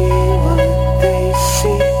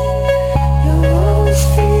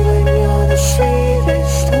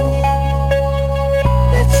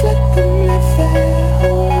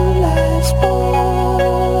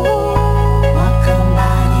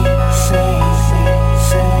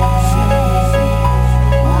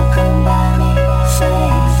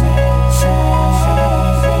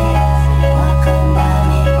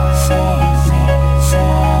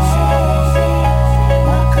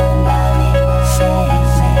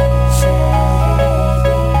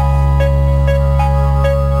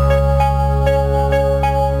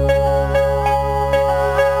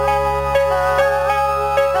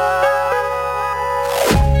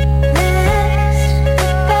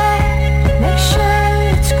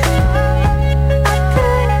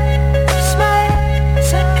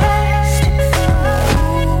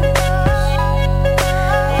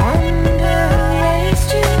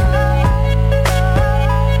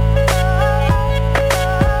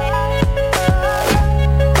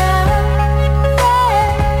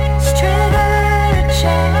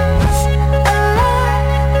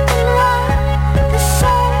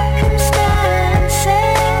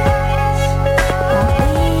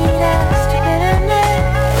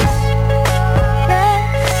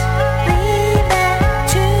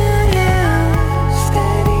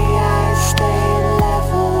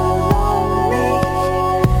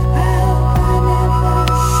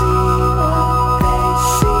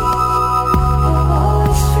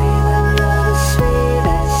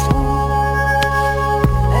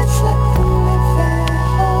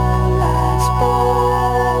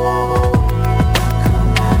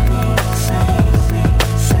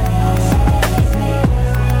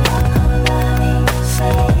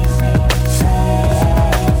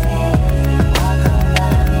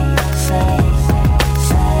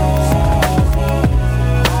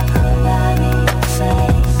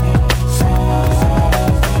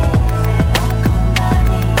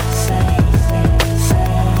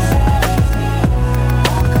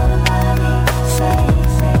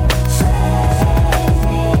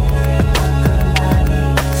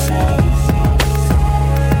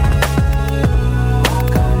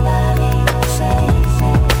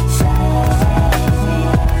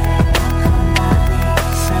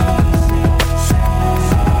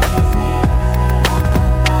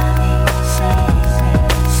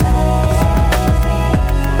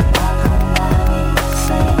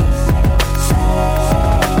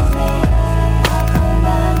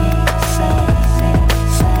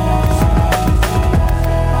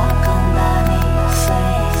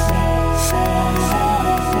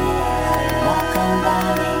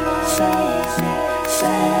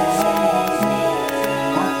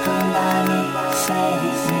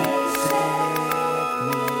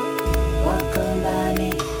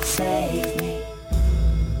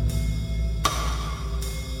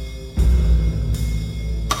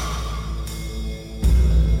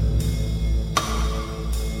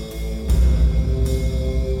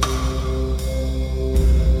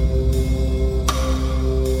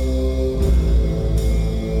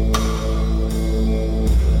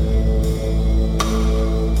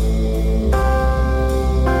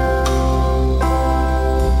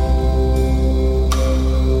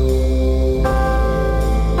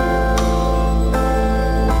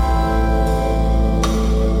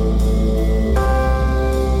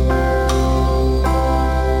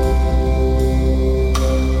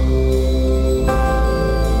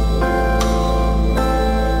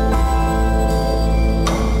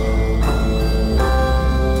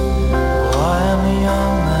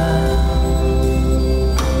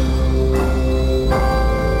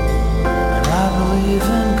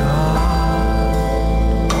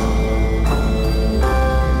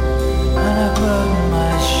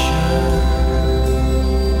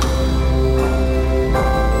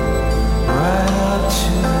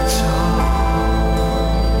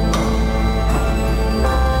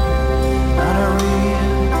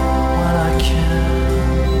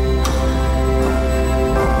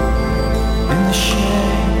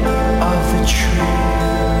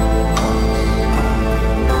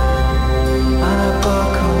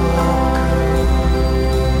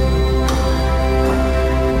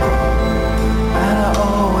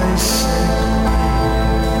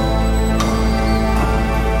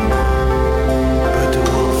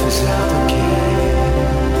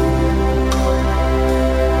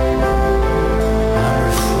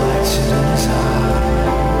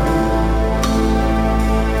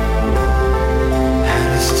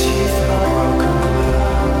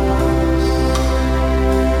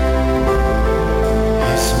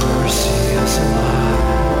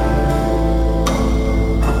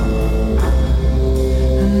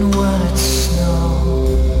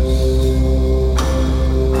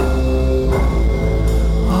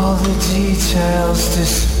details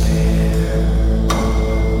disappear,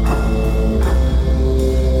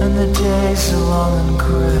 and the days are long and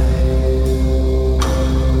grey,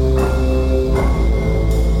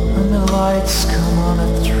 and the lights come on a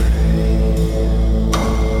train,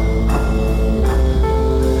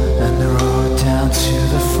 and the road down to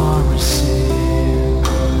the pharmacy.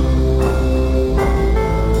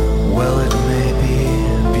 Well, it may be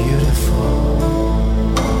beautiful,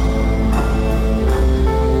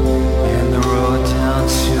 and the road down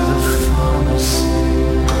to the pharmacy.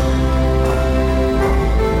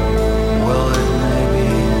 Well, it may be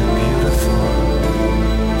beautiful,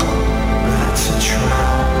 but it's a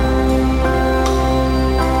trap.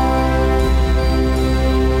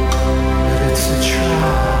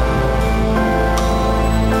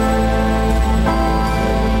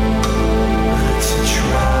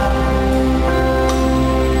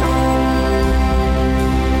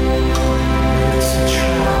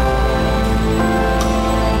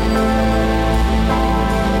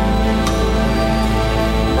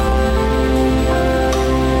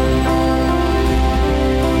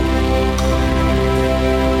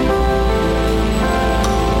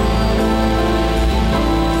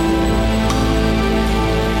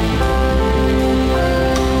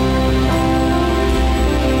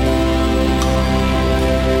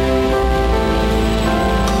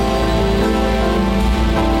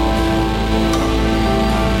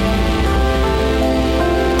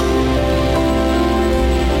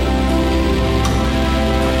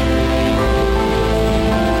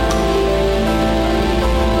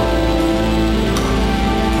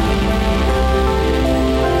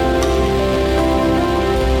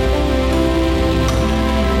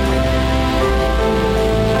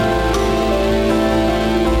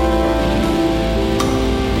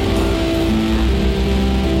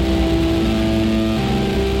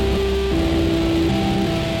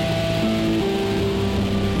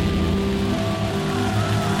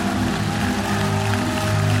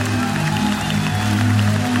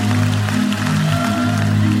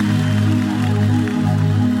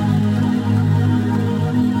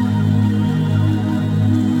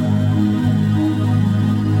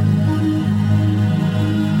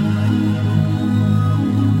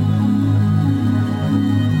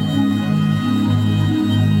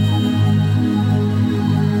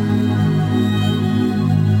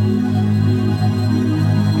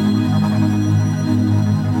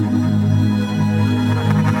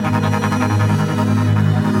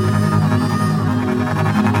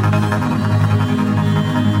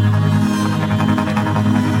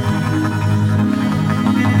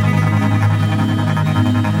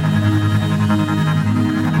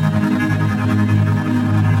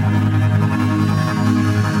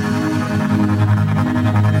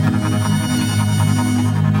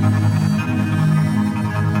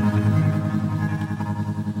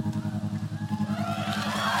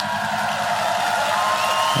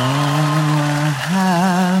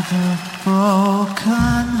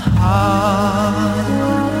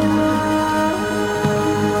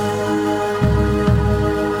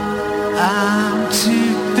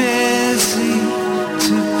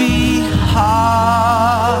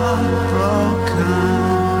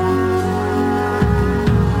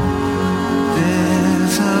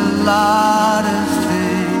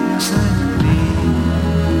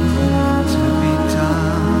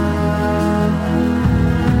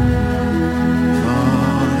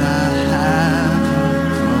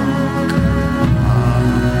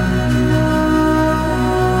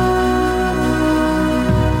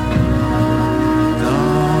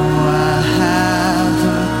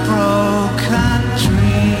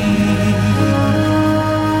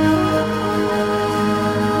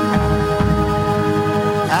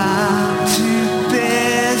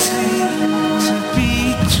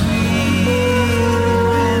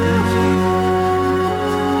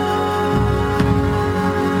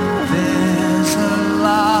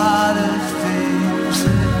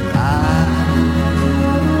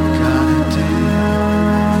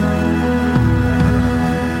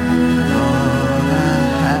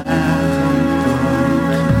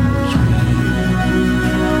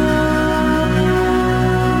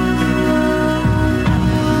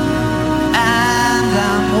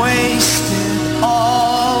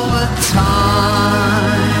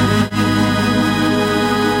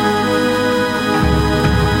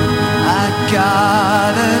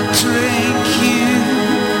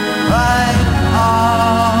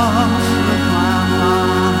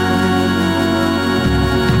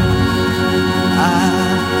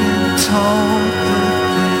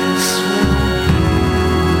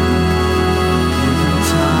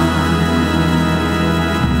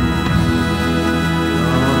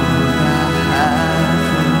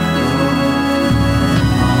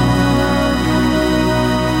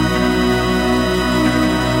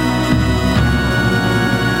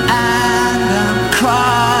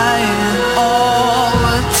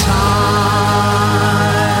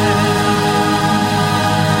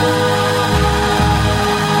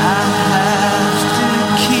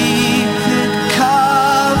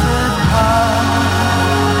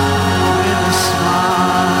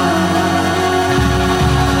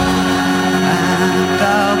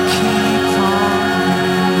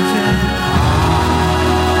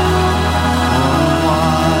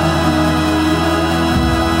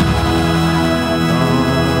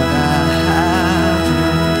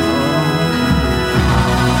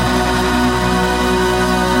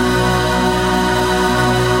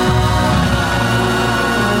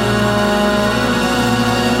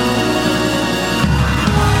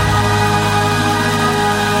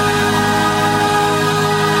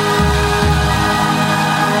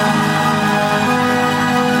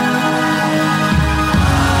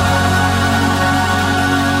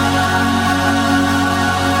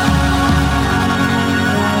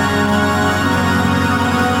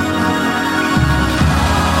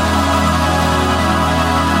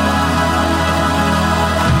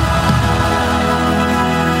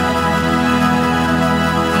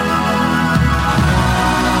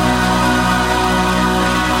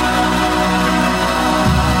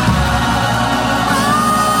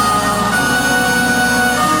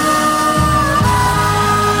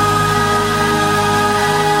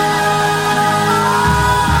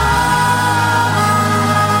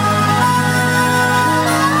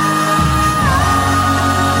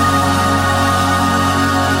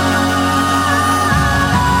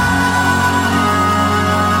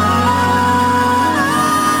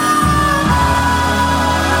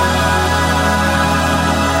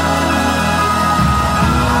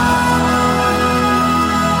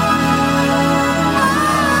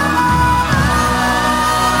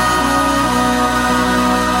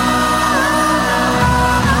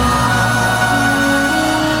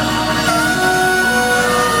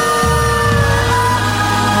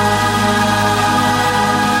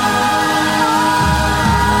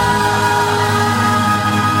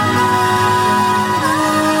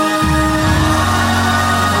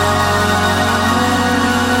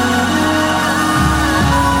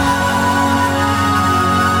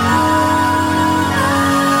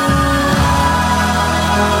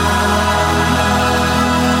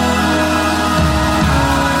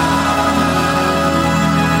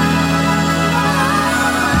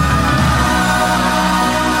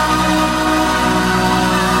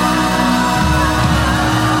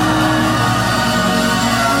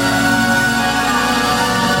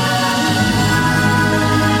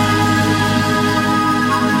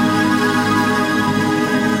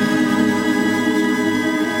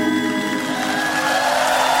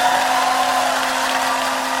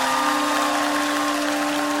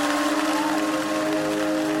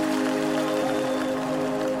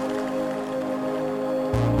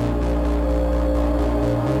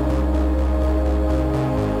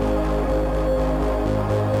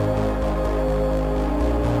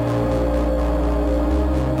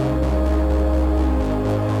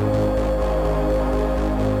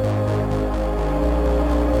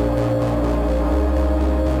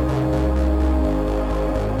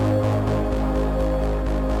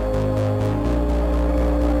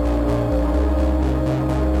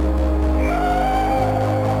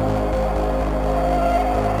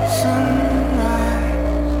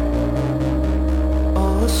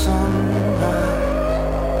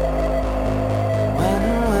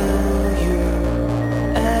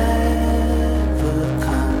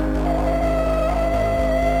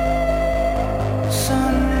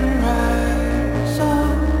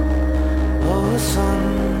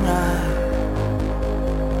 sunrise?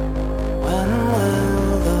 When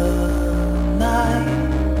will the night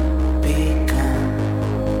become?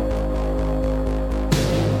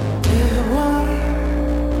 It won't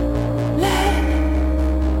let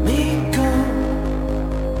me go.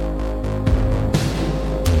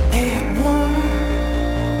 It won't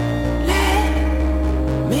let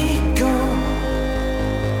me go.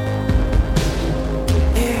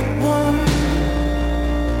 It won't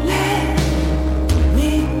let me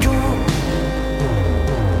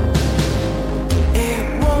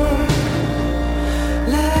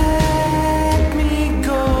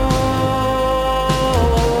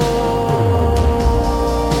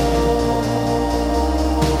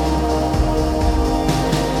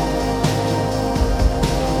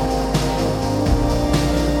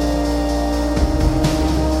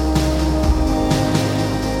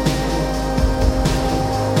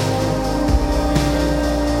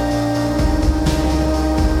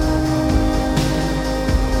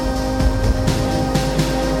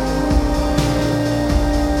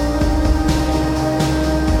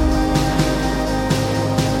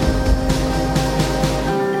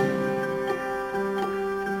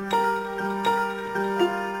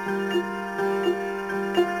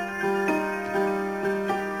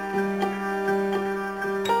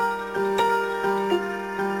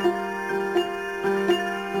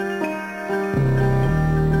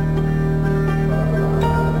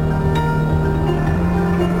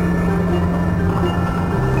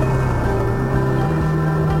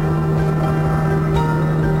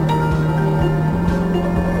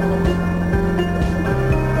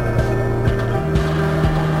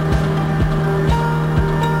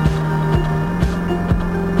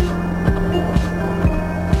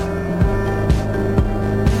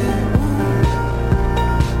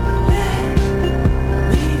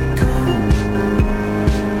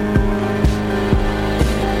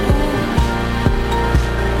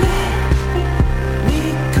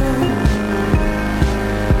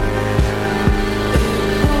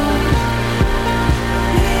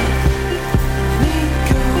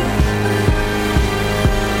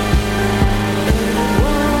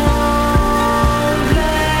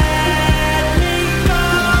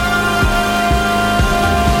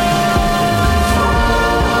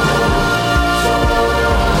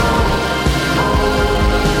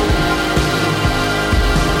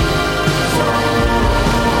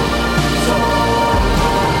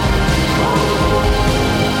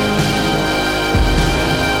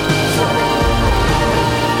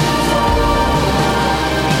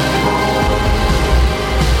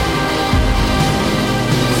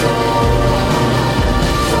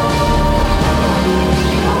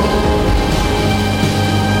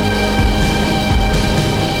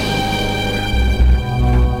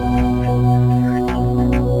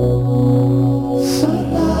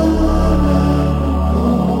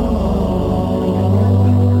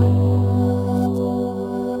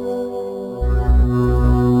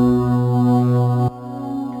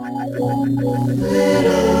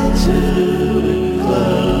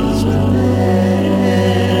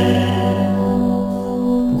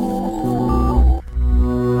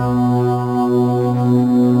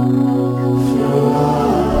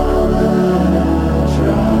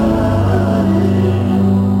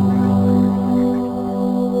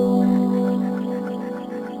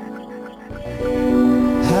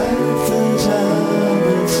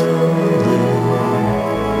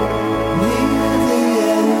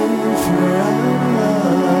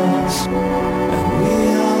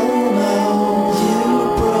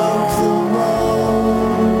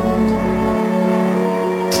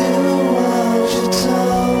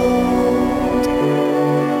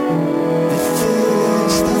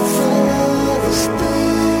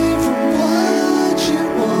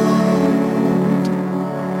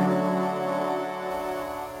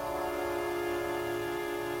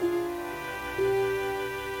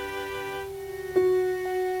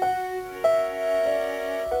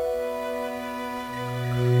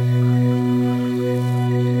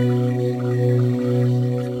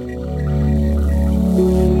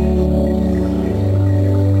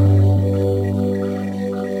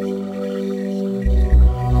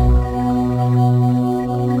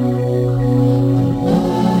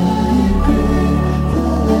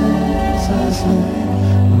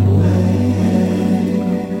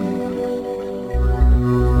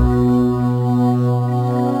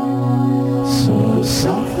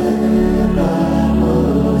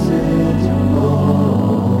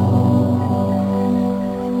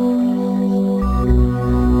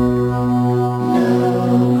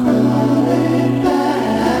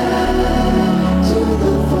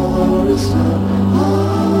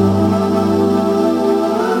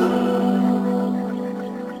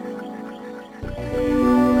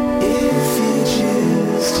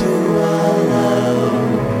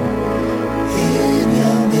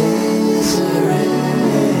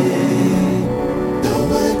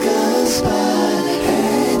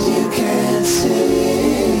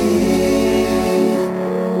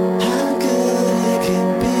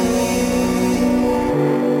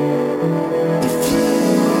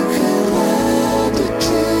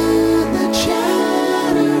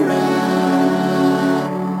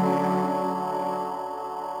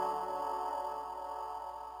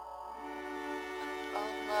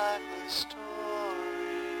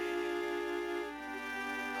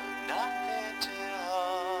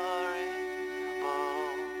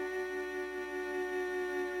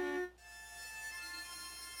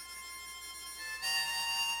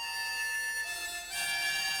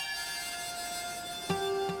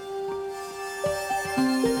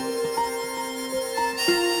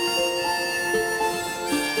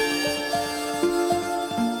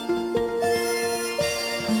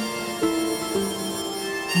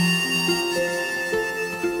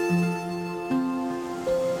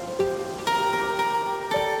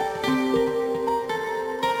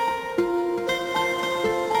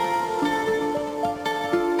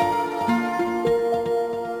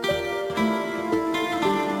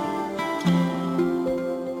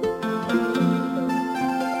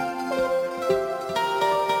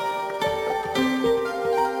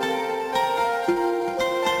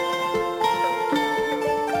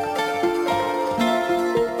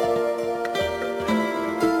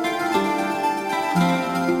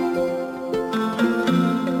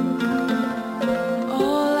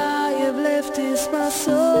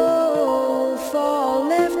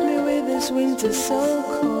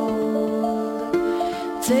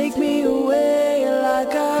me away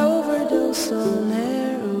like I overdosed on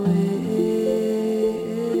heroin.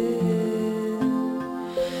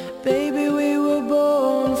 Baby, we were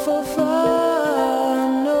born for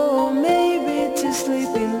fun, or maybe to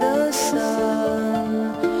sleep in the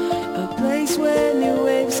sun. A place where new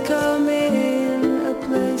waves come in, a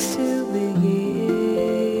place to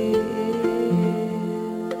begin.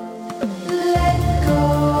 Let go,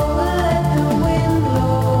 let the wind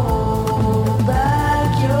blow back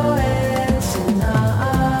your hair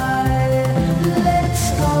tonight. Let's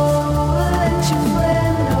go, let your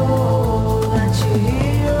friend know that you're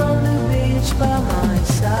here on the beach by my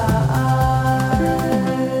side.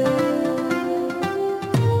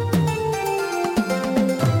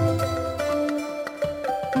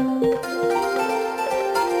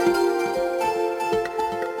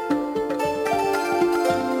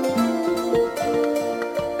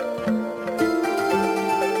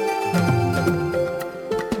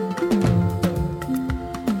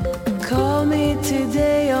 Call me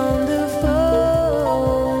today on the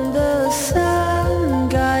phone. The sun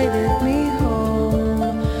guided me home.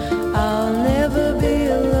 I'll never be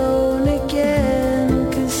alone again,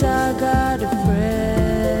 'cause I got a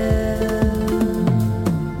friend.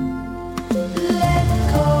 Let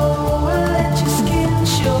go, let your skin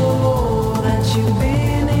show that you've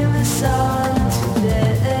been in the sun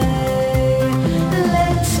today.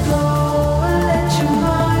 Let's go, let your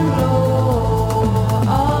mind blow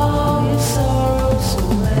all your sorrows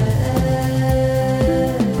away.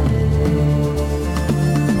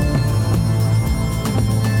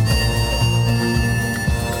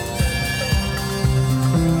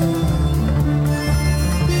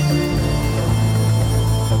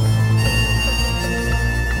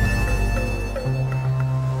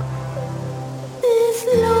 This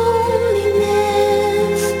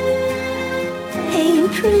loneliness ain't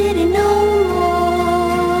pretty no more.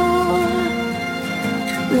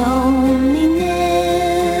 Loneliness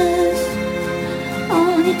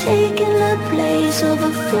only taking the place of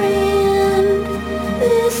a friend.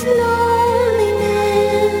 This loneliness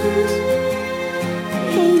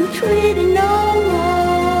ain't pretty no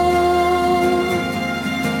more.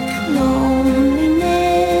 Loneliness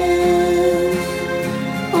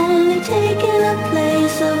only taking the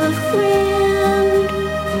place of a friend.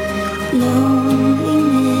 Loneliness,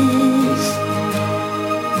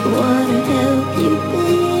 what a help you've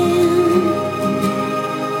been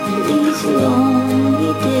these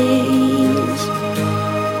lonely days.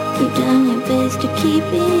 You've done your best to keep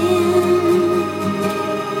in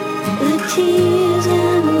the tears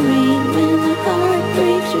and the rain when the heart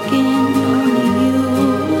breaks again. Only you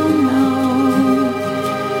will know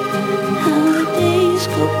how the days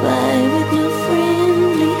go by with no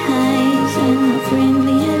friendly highs and no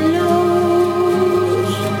friendly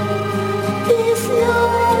hellos. This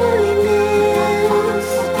loneliness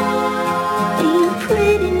ain't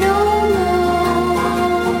pretty no more.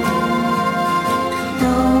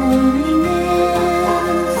 Loneliness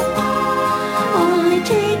only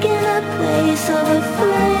taking the place of a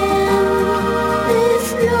friend. This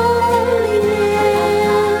loneliness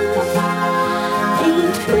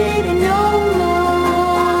ain't pretty no more.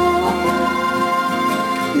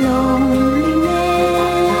 Loneliness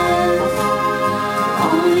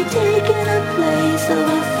only taking the place of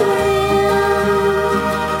a friend.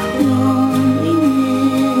 Loneliness,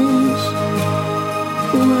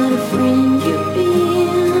 what a friend you've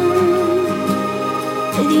been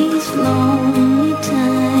these lonely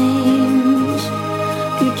times.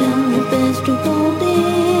 You've done your best to hold in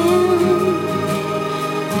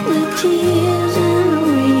the tears and the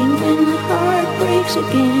rain when the heart breaks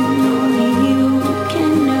again. Only you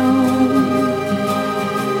can know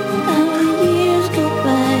how the years go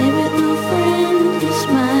by with no friendly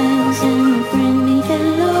smiles and no friendly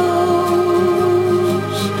hellos.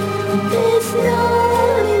 This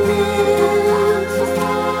loneliness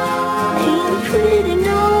ain't pretty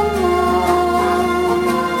no more.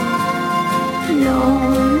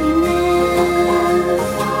 Loneliness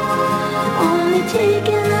only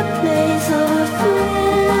taking the place of a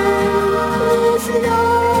friend. This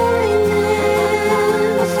loneliness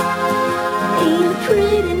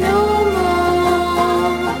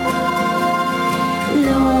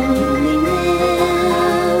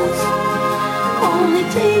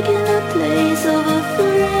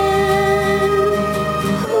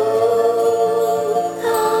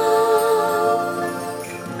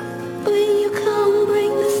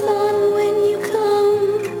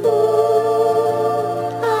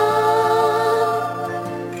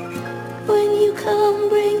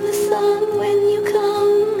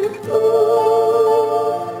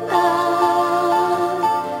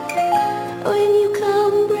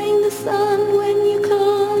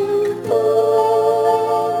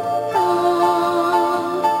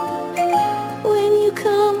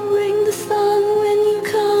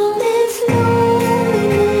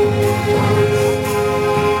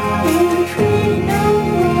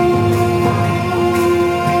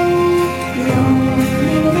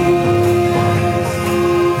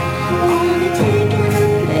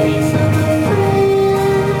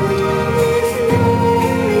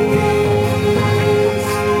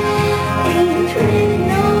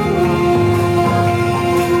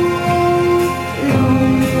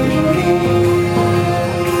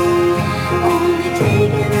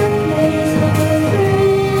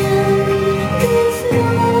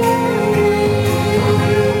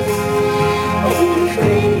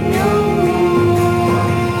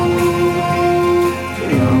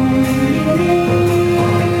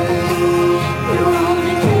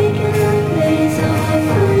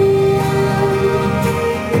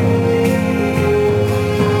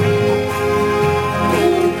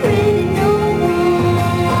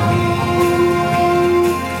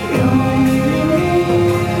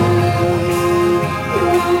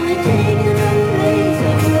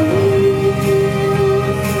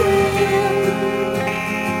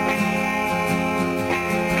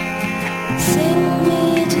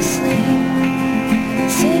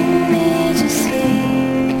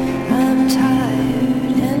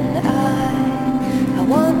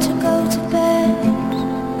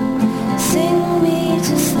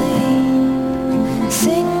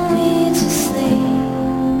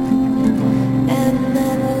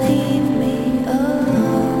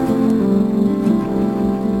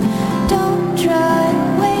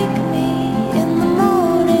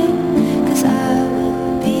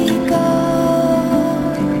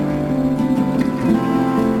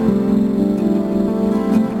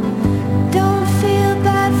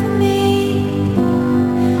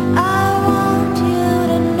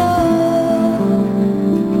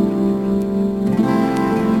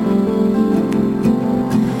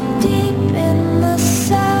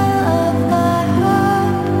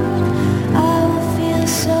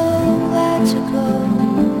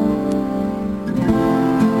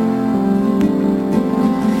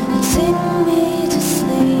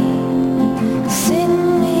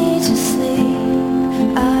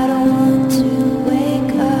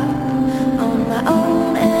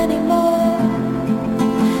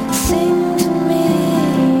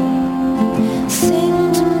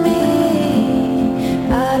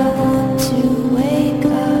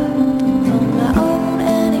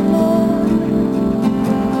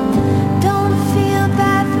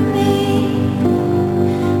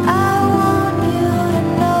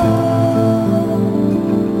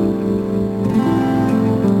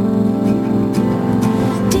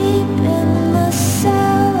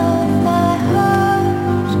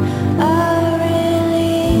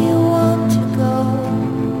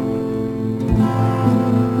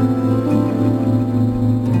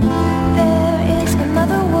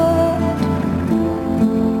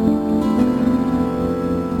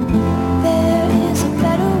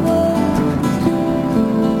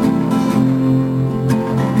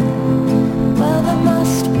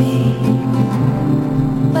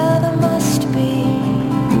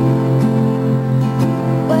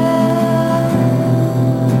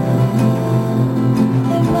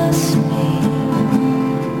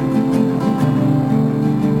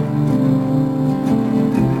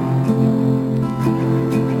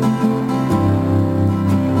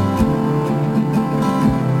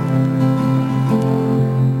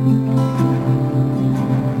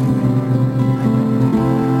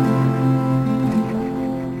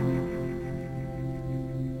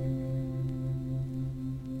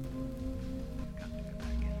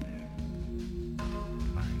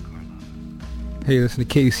Hey, listen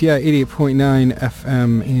to KUCI 88.9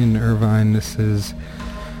 FM in Irvine. This is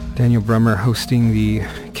Daniel Brummer hosting the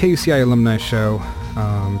KUCI Alumni Show,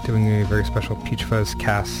 doing a very special Peach Fuzz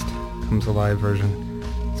cast. Comes alive version.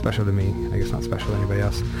 Special to me. I guess not special to anybody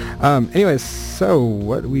else. Anyways, so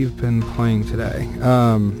what we've been playing today.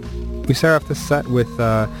 We start off this set with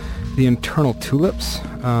the Internal Tulips,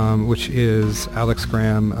 which is Alex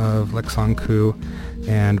Graham of Lexonku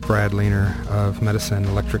and Brad Lehner of Medicine,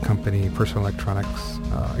 Electric Company, Personal Electronics,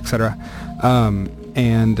 etc.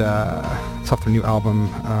 And it's off their new album,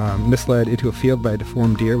 Mislead Into a Field by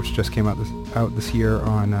Deformed Deer, which just came out this year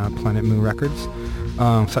on Planet Moon Records.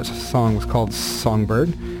 Such a song was called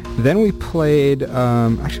Songbird. Then we played,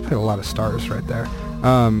 actually played a lot of stars right there.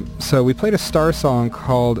 So we played a star song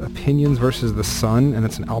called Opinions versus the Sun, and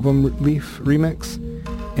it's an Album Leaf remix.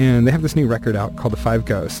 And they have this new record out called The Five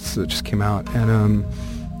Ghosts that just came out. And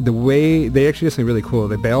the way they actually did something really cool.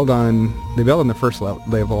 They bailed on their first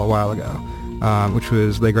label a while ago, which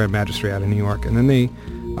was Le Grand Magistry out of New York. And then they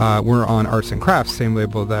were on Arts and Crafts, same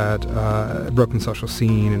label that Broken Social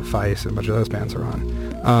Scene and Feist and a bunch of those bands are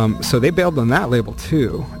on. So they bailed on that label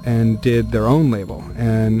too and did their own label.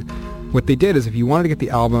 And what they did is if you wanted to get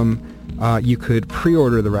the album, you could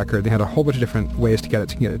pre-order the record. They had a whole bunch of different ways to get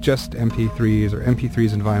it. You can get it just MP3s or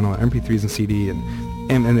MP3s in vinyl, or MP3s in CD, and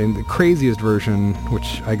then the craziest version,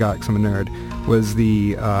 which I got because I'm a nerd, was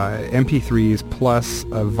the MP3s plus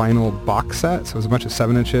a vinyl box set. So it was a bunch of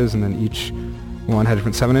 7 inches, and then each one had a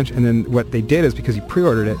different 7-inch. And then what they did is because you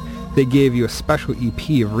pre-ordered it, they gave you a special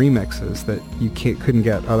EP of remixes that you couldn't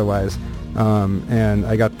get otherwise. And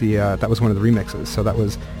I got that was one of the remixes. So that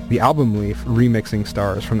was the Album Leaf remixing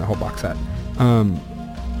stars from the whole box set.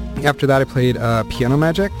 After that I played Piano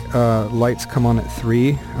Magic, Lights Come On at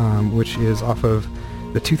 3, which is off of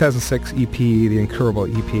the 2006 EP, the Incurable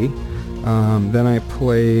EP. Then I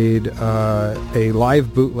played a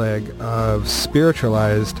live bootleg of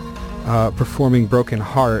Spiritualized performing Broken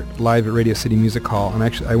Heart live at Radio City Music Hall. And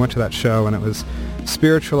actually I went to that show and it was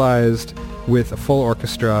Spiritualized with a full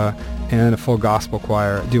orchestra and a full gospel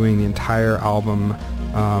choir doing the entire album,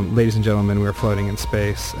 Ladies and Gentlemen, We Were Floating in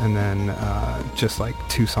Space, and then just like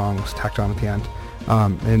 2 songs tacked on at the end.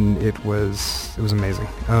 And it was amazing.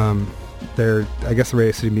 I guess the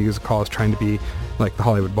Radio City Music Hall is trying to be like the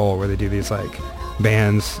Hollywood Bowl, where they do these like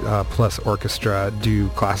bands plus orchestra do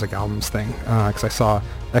classic albums thing. Because I saw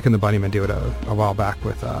Eck and the Bunnymen do it a while back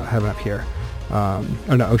with Heaven Up Here.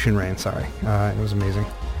 Ocean Rain, sorry. It was amazing.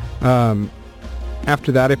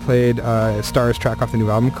 After that, I played a Stars track off the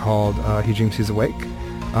new album called He Dreams He's Awake.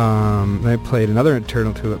 Then I played another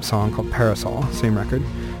Internal Tulip song called Parasol, same record.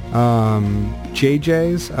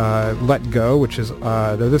 JJ's Let Go, which is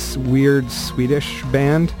they're this weird Swedish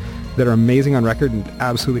band that are amazing on record and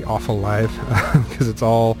absolutely awful live because it's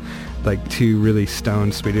all like 2 really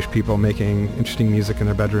stoned Swedish people making interesting music in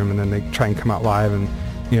their bedroom, and then they try and come out live and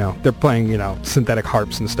they're playing synthetic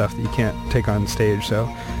harps and stuff that you can't take on stage. So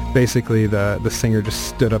basically the singer just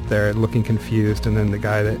stood up there looking confused, and then the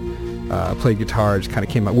guy that played guitar just kind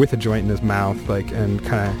of came out with a joint in his mouth and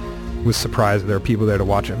kind of was surprised that there were people there to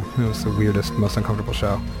watch him. It was the weirdest, most uncomfortable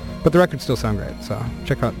show. But the records still sound great, so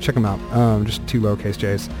check them out. Just 2 lowercase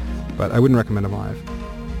J's, but I wouldn't recommend them live.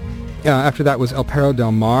 After that was El Perro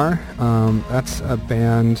del Mar. That's a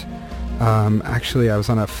band. Actually, I was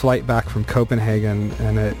on a flight back from Copenhagen,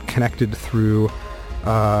 and it connected through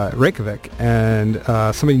Reykjavik, and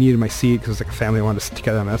somebody needed my seat because it was like a family wanted to sit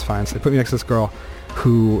together, and that's fine. So they put me next to this girl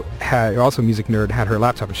who had also a music nerd, had her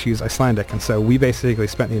laptop, and she's Icelandic, and so we basically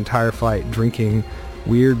spent the entire flight drinking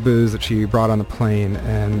weird booze that she brought on the plane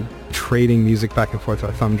and trading music back and forth with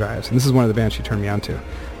our thumb drives. And this is one of the bands she turned me on to.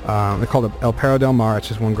 They're called El Perro del Mar. It's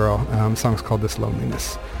just one girl. The song's called This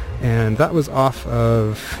Loneliness, and that was off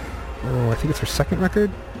of I think it's her second record.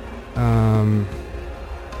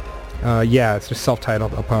 Yeah, it's just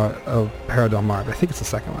self-titled El Perro del Mar, but I think it's the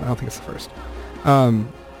second one. I don't think it's the first.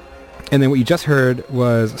 And then what you just heard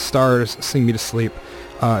was Stars Sing Me to Sleep.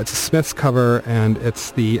 It's a Smiths cover, and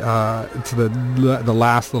it's the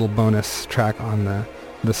last little bonus track on the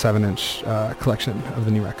 7-inch collection of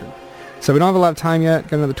the new record. So we don't have a lot of time yet.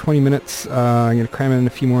 Got another 20 minutes. I'm going to cram in a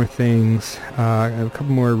few more things. I have a couple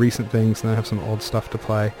more recent things, and then I have some old stuff to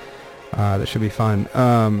play. That should be fun.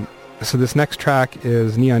 So this next track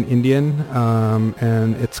is Neon Indian,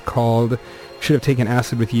 and it's called Should Have Taken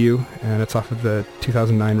Acid With You, and it's off of the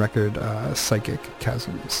 2009 record Psychic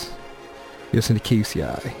Chasms. You listen to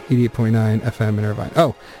KUCI 88.9 FM in Irvine.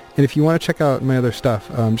 Oh, and if you want to check out my other stuff,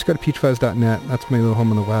 just go to peachfuzz.net. That's my little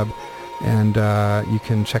home on the web. And you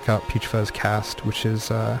can check out peachfuzzcast, which is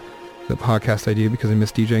the podcast I do because I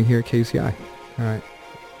miss DJing here at KUCI. All right.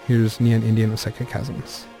 Here's Neon Indian with Psychic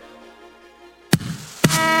Chasms.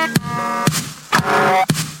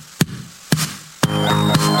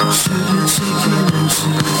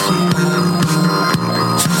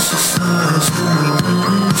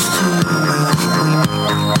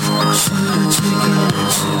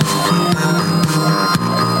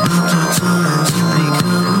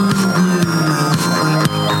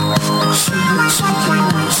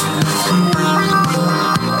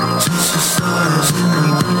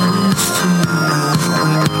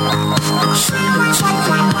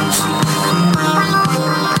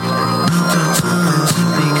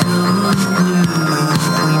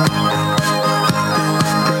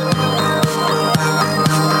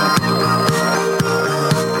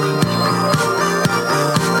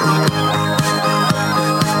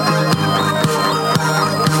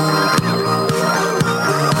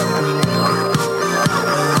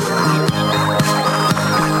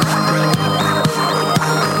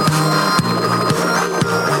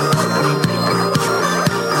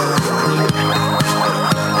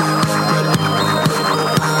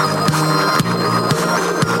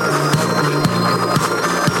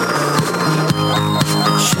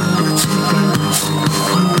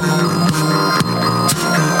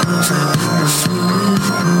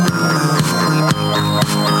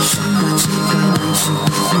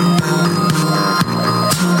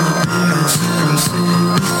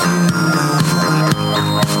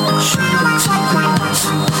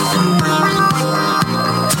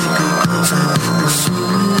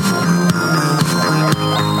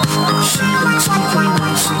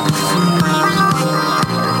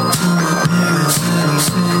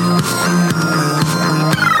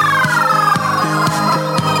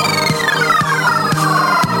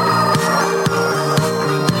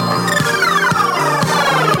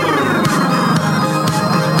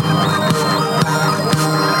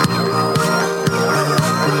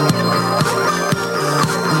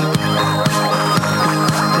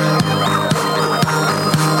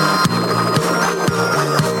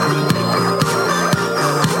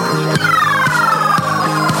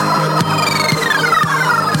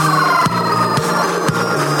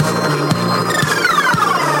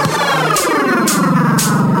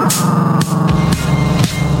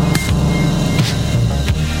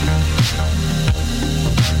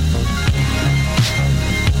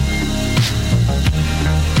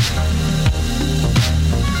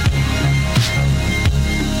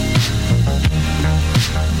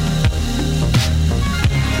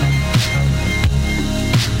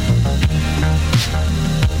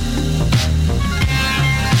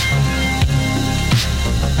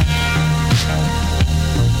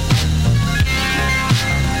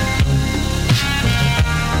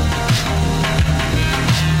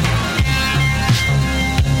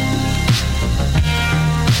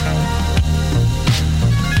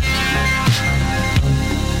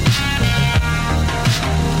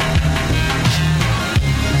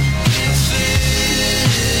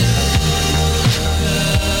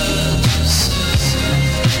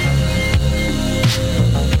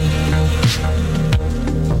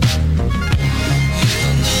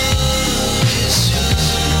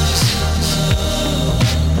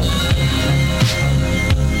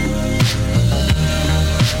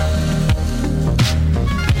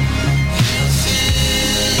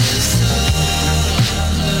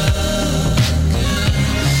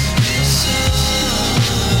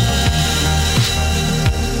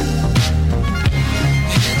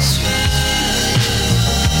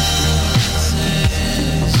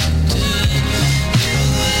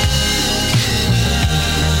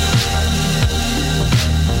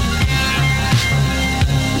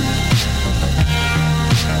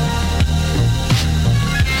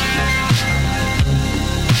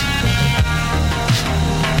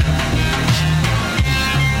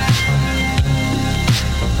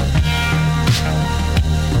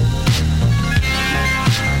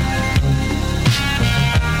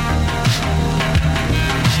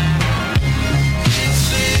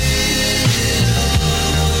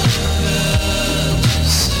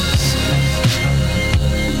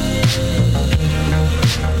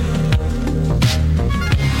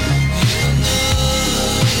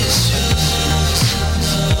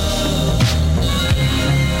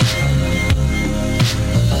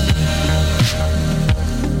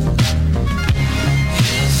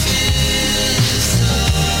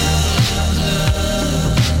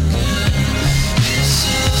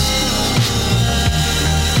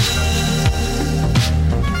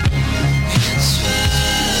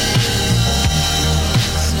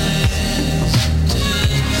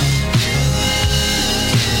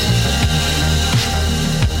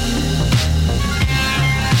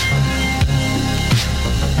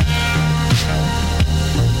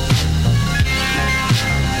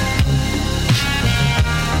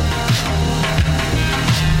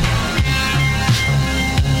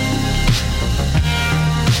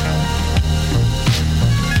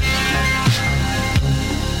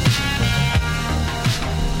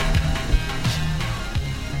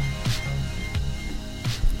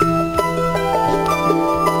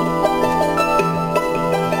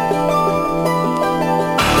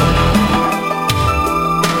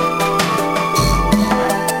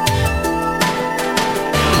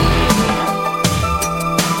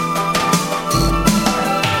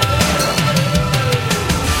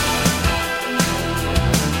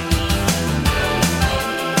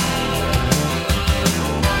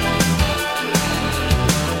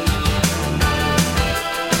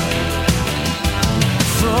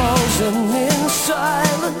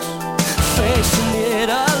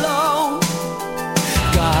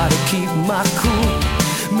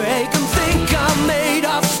 make them think I'm made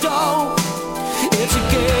of stone. It's a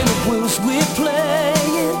game of wills we're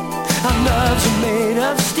playing. Our nerves are made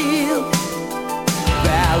of steel,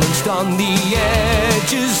 balanced on the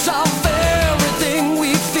edges of everything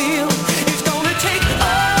we feel. It's gonna take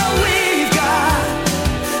all we've got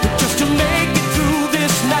just to make it through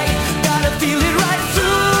this night. Gotta feel it right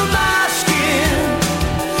through my skin,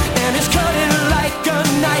 and it's cutting like a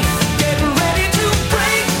knife. Getting ready to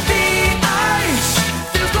break the ice.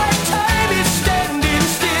 Feels like time is standing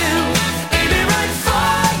still. Aiming right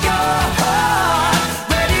for your heart,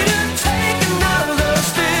 ready to take another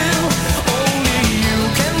spill. Only you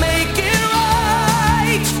can make it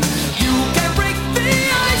right. You can break the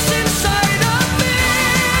ice inside of me.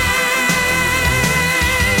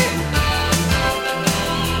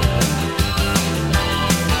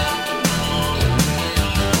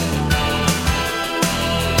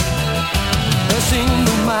 A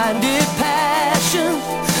single-minded passion,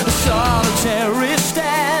 a solitary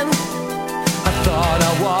stand. I thought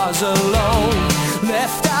I was alone,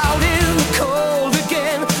 left out in the cold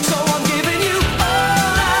again. So I'm giving you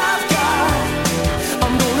all I've got.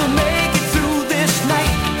 I'm gonna make it through this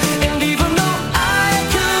night. And even though I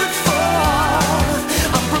could fall,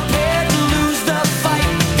 I'm prepared to lose the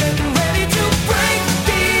fight. Getting ready to break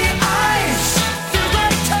the ice. Feels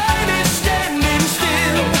like time is standing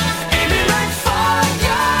still. Aiming right for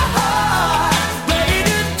your heart, ready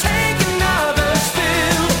to take another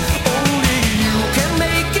spill. Only you can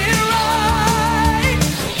make it right.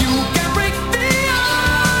 You can break the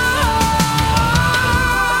ice.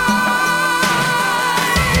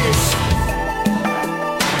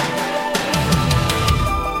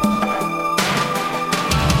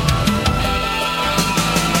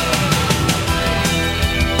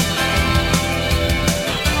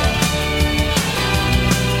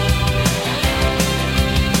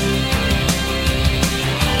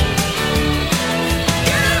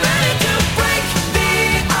 Get ready to break the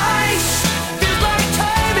ice. Feels like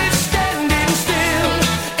time is standing still.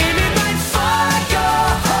 Aiming right for your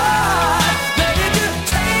heart, ready to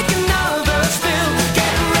take another spill.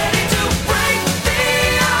 Get ready to break the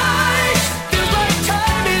ice. Feels like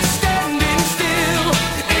time is standing still.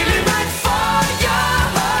 Aiming right for your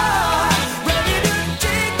heart, ready to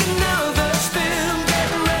take another spill. Get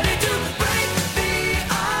ready to break the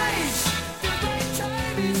ice. Feels like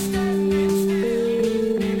time is standing still.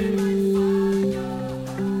 Aiming right for your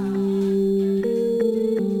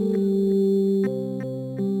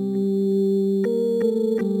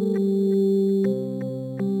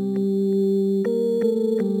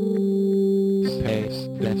Space,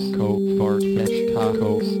 let's go for flesh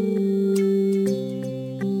tacos.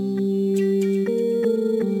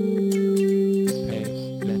 Space,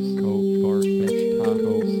 let's go for flesh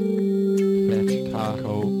tacos. Flesh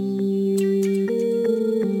taco.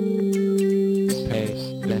 Space,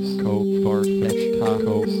 let's go for flesh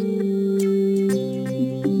tacos.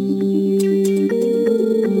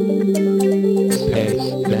 Space,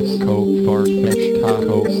 let's go for flesh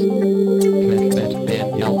tacos. Flesh that band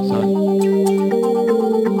yells on.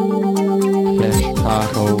 Flesh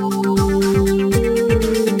taco.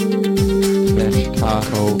 Flesh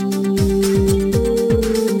taco.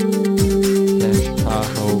 Flesh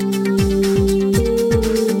taco.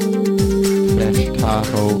 Flesh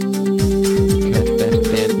taco. Flesh that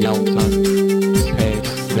band yells on.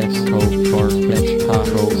 Space, let's go for flesh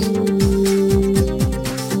tacos.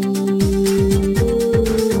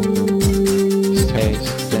 Space,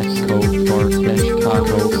 let's go for flesh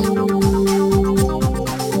tacos.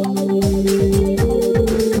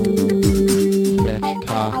 Flesh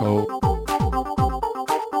taco.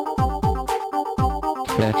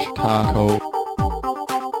 Flesh taco.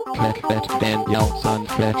 Flesh that band yells on.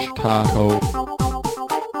 Flesh taco.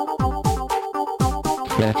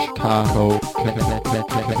 Flesh taco. Flesh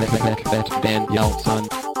that band yells on.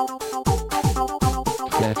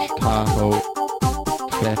 Flesh taco.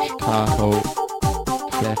 Flesh taco.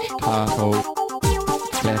 Flesh taco.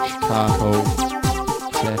 Flesh taco.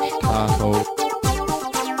 Flesh taco.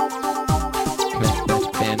 Flesh that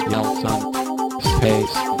band yells on.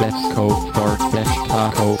 Space, let's go for flesh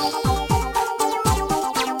tacos.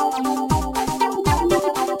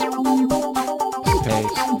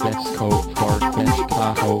 Space, let's go for flesh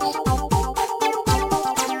tacos.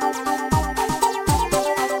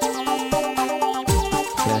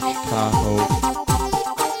 Flesh taco.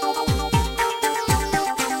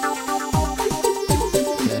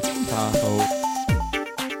 Flesh taco.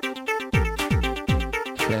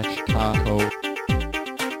 Flesh taco.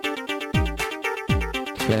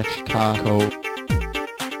 Flesh taco.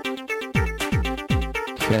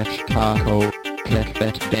 Flesh taco. Flesh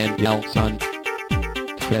that band yells on.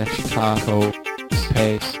 flesh taco.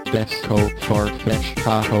 Space disco for flesh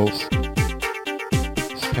tacos.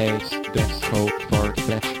 Space disco for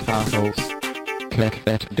flesh tacos. Click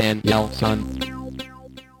that then yell son.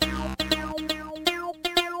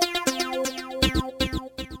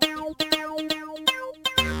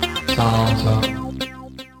 Salsa.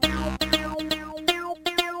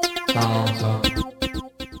 Salsa.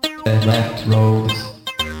 The left rose.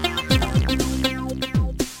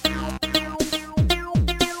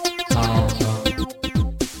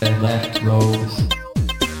 Left rose,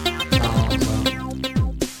 salsa,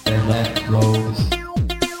 the left rose,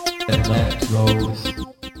 the left rose,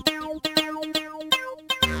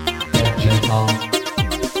 vegetal,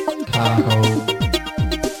 taco,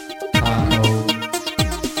 taco,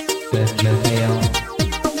 vegetal,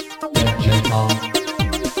 vegetal,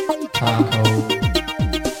 taco,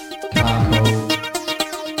 taco,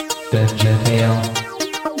 vegetal,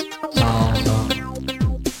 salsa.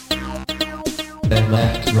 The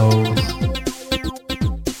left rose,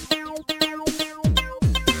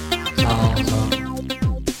 salsa,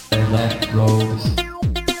 the left rose,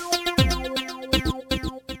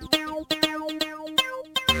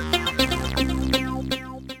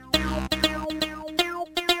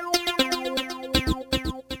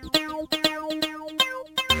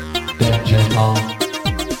 vegetal,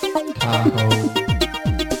 taco,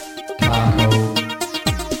 taco,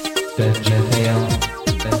 vegetal,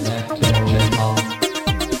 the left vegetal.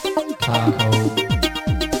 Taco,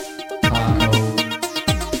 taco,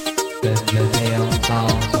 vegetal,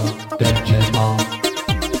 salsa, vegetal,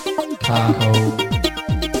 taco,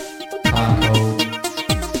 taco,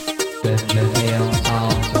 vegetal,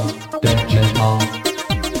 salsa, vegetal,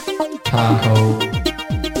 taco,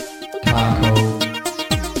 taco,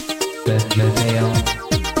 vegetal,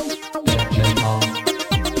 vegetal,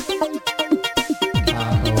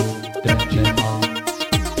 taco, vegetal.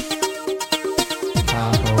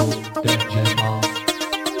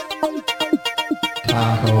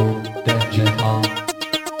 Taco, vegetal,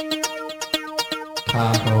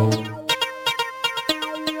 taco.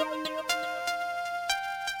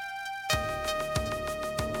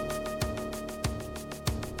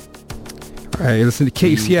 Alright, you listen to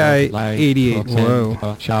KCI 88.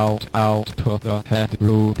 Whoa. Shout out to the head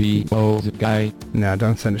Ruby Rose guy. No,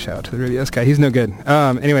 don't send a shout out to the Ruby Rose guy. He's no good.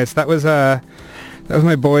 Anyways, that was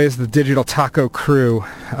my boys, the Digitaltaco crew,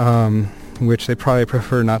 which they probably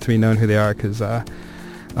prefer not to be known who they are because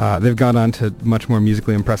they've gone on to much more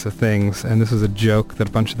musically impressive things. And this was a joke that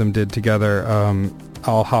a bunch of them did together,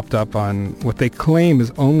 all hopped up on what they claim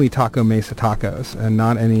is only Taco Mesa tacos and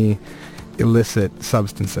not any illicit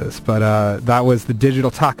substances. But that was the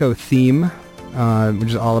Digitaltaco theme, which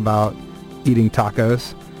is all about eating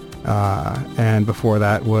tacos. And before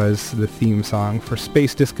that was the theme song for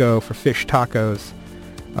Space Disco for Fish Tacos,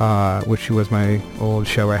 which was my old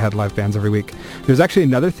show where I had live bands every week. There's actually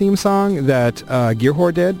another theme song that Gear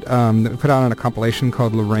Whore did that we put out on a compilation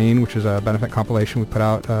called Lorraine, which is a benefit compilation we put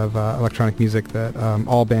out of electronic music that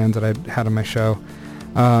all bands that I had on my show.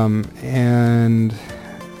 And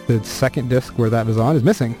the second disc where that was on is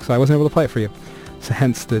missing, so I wasn't able to play it for you. So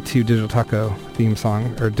hence the two Digitaltaco theme song,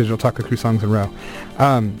 or Digitaltaco crew songs in a row.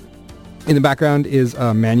 In the background is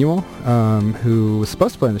Manuel, who was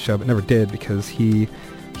supposed to play in the show but never did because he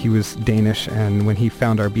was Danish, and when he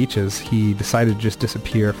found our beaches, he decided to just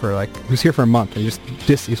disappear for he was here for a month. He was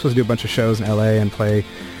supposed to do a bunch of shows in LA and play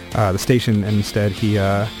the station, and instead he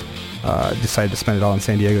decided to spend it all in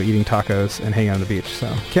San Diego eating tacos and hanging out on the beach.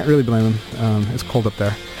 So can't really blame him. It's cold up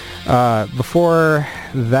there. Before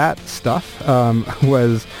that stuff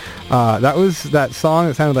was that song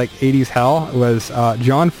that sounded like 80s hell was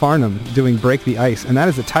John Farnham doing Break the Ice, and that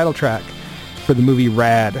is the title track for the movie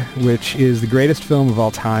Rad, which is the greatest film of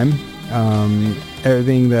all time.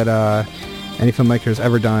 Everything that any filmmaker has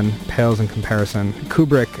ever done pales in comparison.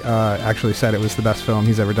 Kubrick actually said it was the best film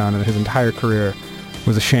he's ever done, and his entire career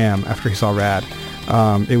was a sham after he saw Rad.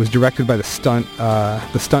 It was directed by the stunt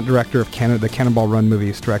director of the Cannonball Run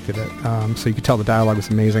movies directed it, so you could tell the dialogue was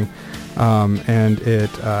amazing, and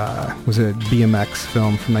it was a BMX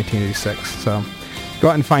film from 1986. So go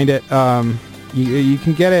out and find it. You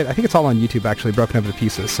can get it. I think it's all on YouTube, actually, broken up into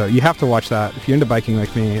pieces. So you have to watch that if you're into biking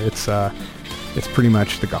like me. It's pretty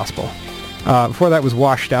much the gospel. Before that was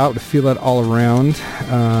Washed Out with Feel It All Around,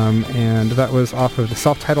 and that was off of the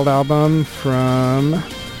self-titled album from.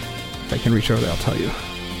 If I can reach over there, I'll tell you.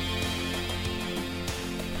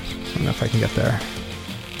 I don't know if I can get there.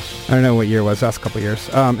 I don't know what year it was. That's a couple years.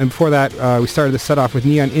 And before that, we started the set off with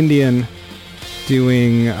Neon Indian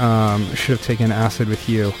doing Should Have Taken Acid With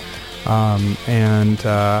You.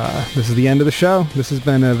 This is the end of the show. This has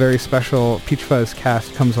been a very special Peach Fuzz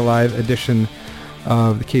Cast Comes Alive edition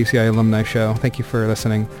of the KUCI Alumni Show. Thank you for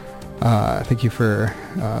listening. Thank you for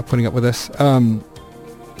putting up with us.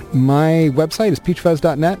 My website is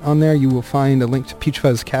peachfuzz.net. On there you will find a link to Peach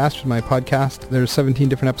Fuzz Cast, my podcast. There's 17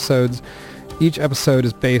 different episodes. Each episode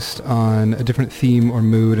is based on a different theme or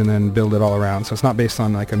mood and then build it all around. So it's not based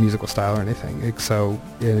on like a musical style or anything.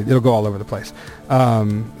 It'll go all over the place.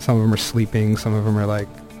 Some of them are sleeping. Some of them are like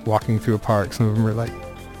walking through a park. Some of them are like,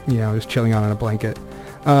 just chilling out on a blanket.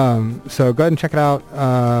 So go ahead and check it out.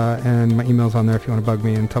 And my email's on there if you want to bug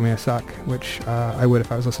me and tell me I suck, which I would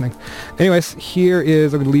if I was listening. Anyways, I'm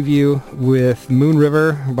going to leave you with Moon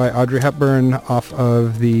River by Audrey Hepburn off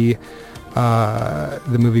of the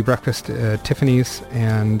movie Breakfast at Tiffany's,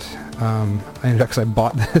 and I ended up, because I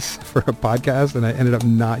bought this for a podcast and I ended up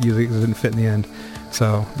not using it because it didn't fit in the end.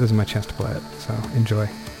 So this is my chance to play it. So enjoy.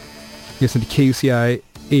 You listen to KUCI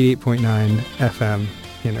 88.9 FM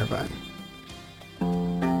in Irvine.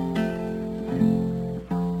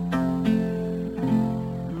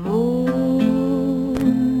 Moon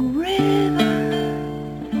River,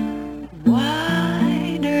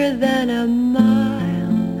 wider than a mile,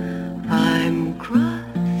 I'm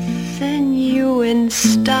crossing you in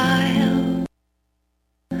style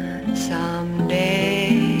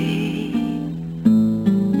someday.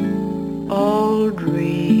 Old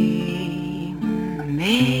dream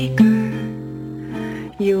maker,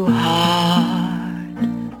 you heartbreaker,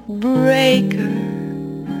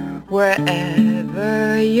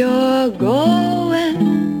 wherever you're going,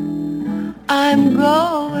 I'm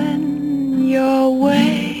going your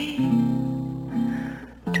way.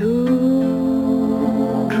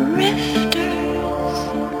 Two drifters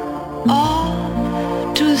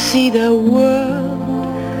off to see the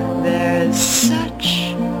world. There's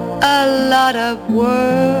such a lot of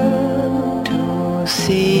world to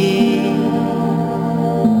see.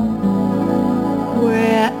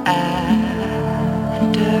 We're after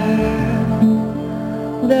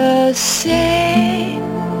the same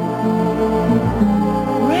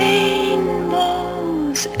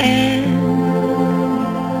rainbows and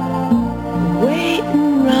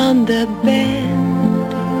waiting round the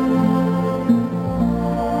bend.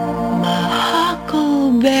 My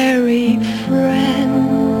huckleberry friend,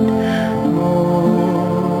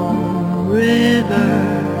 Moon River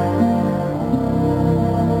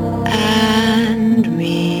and me.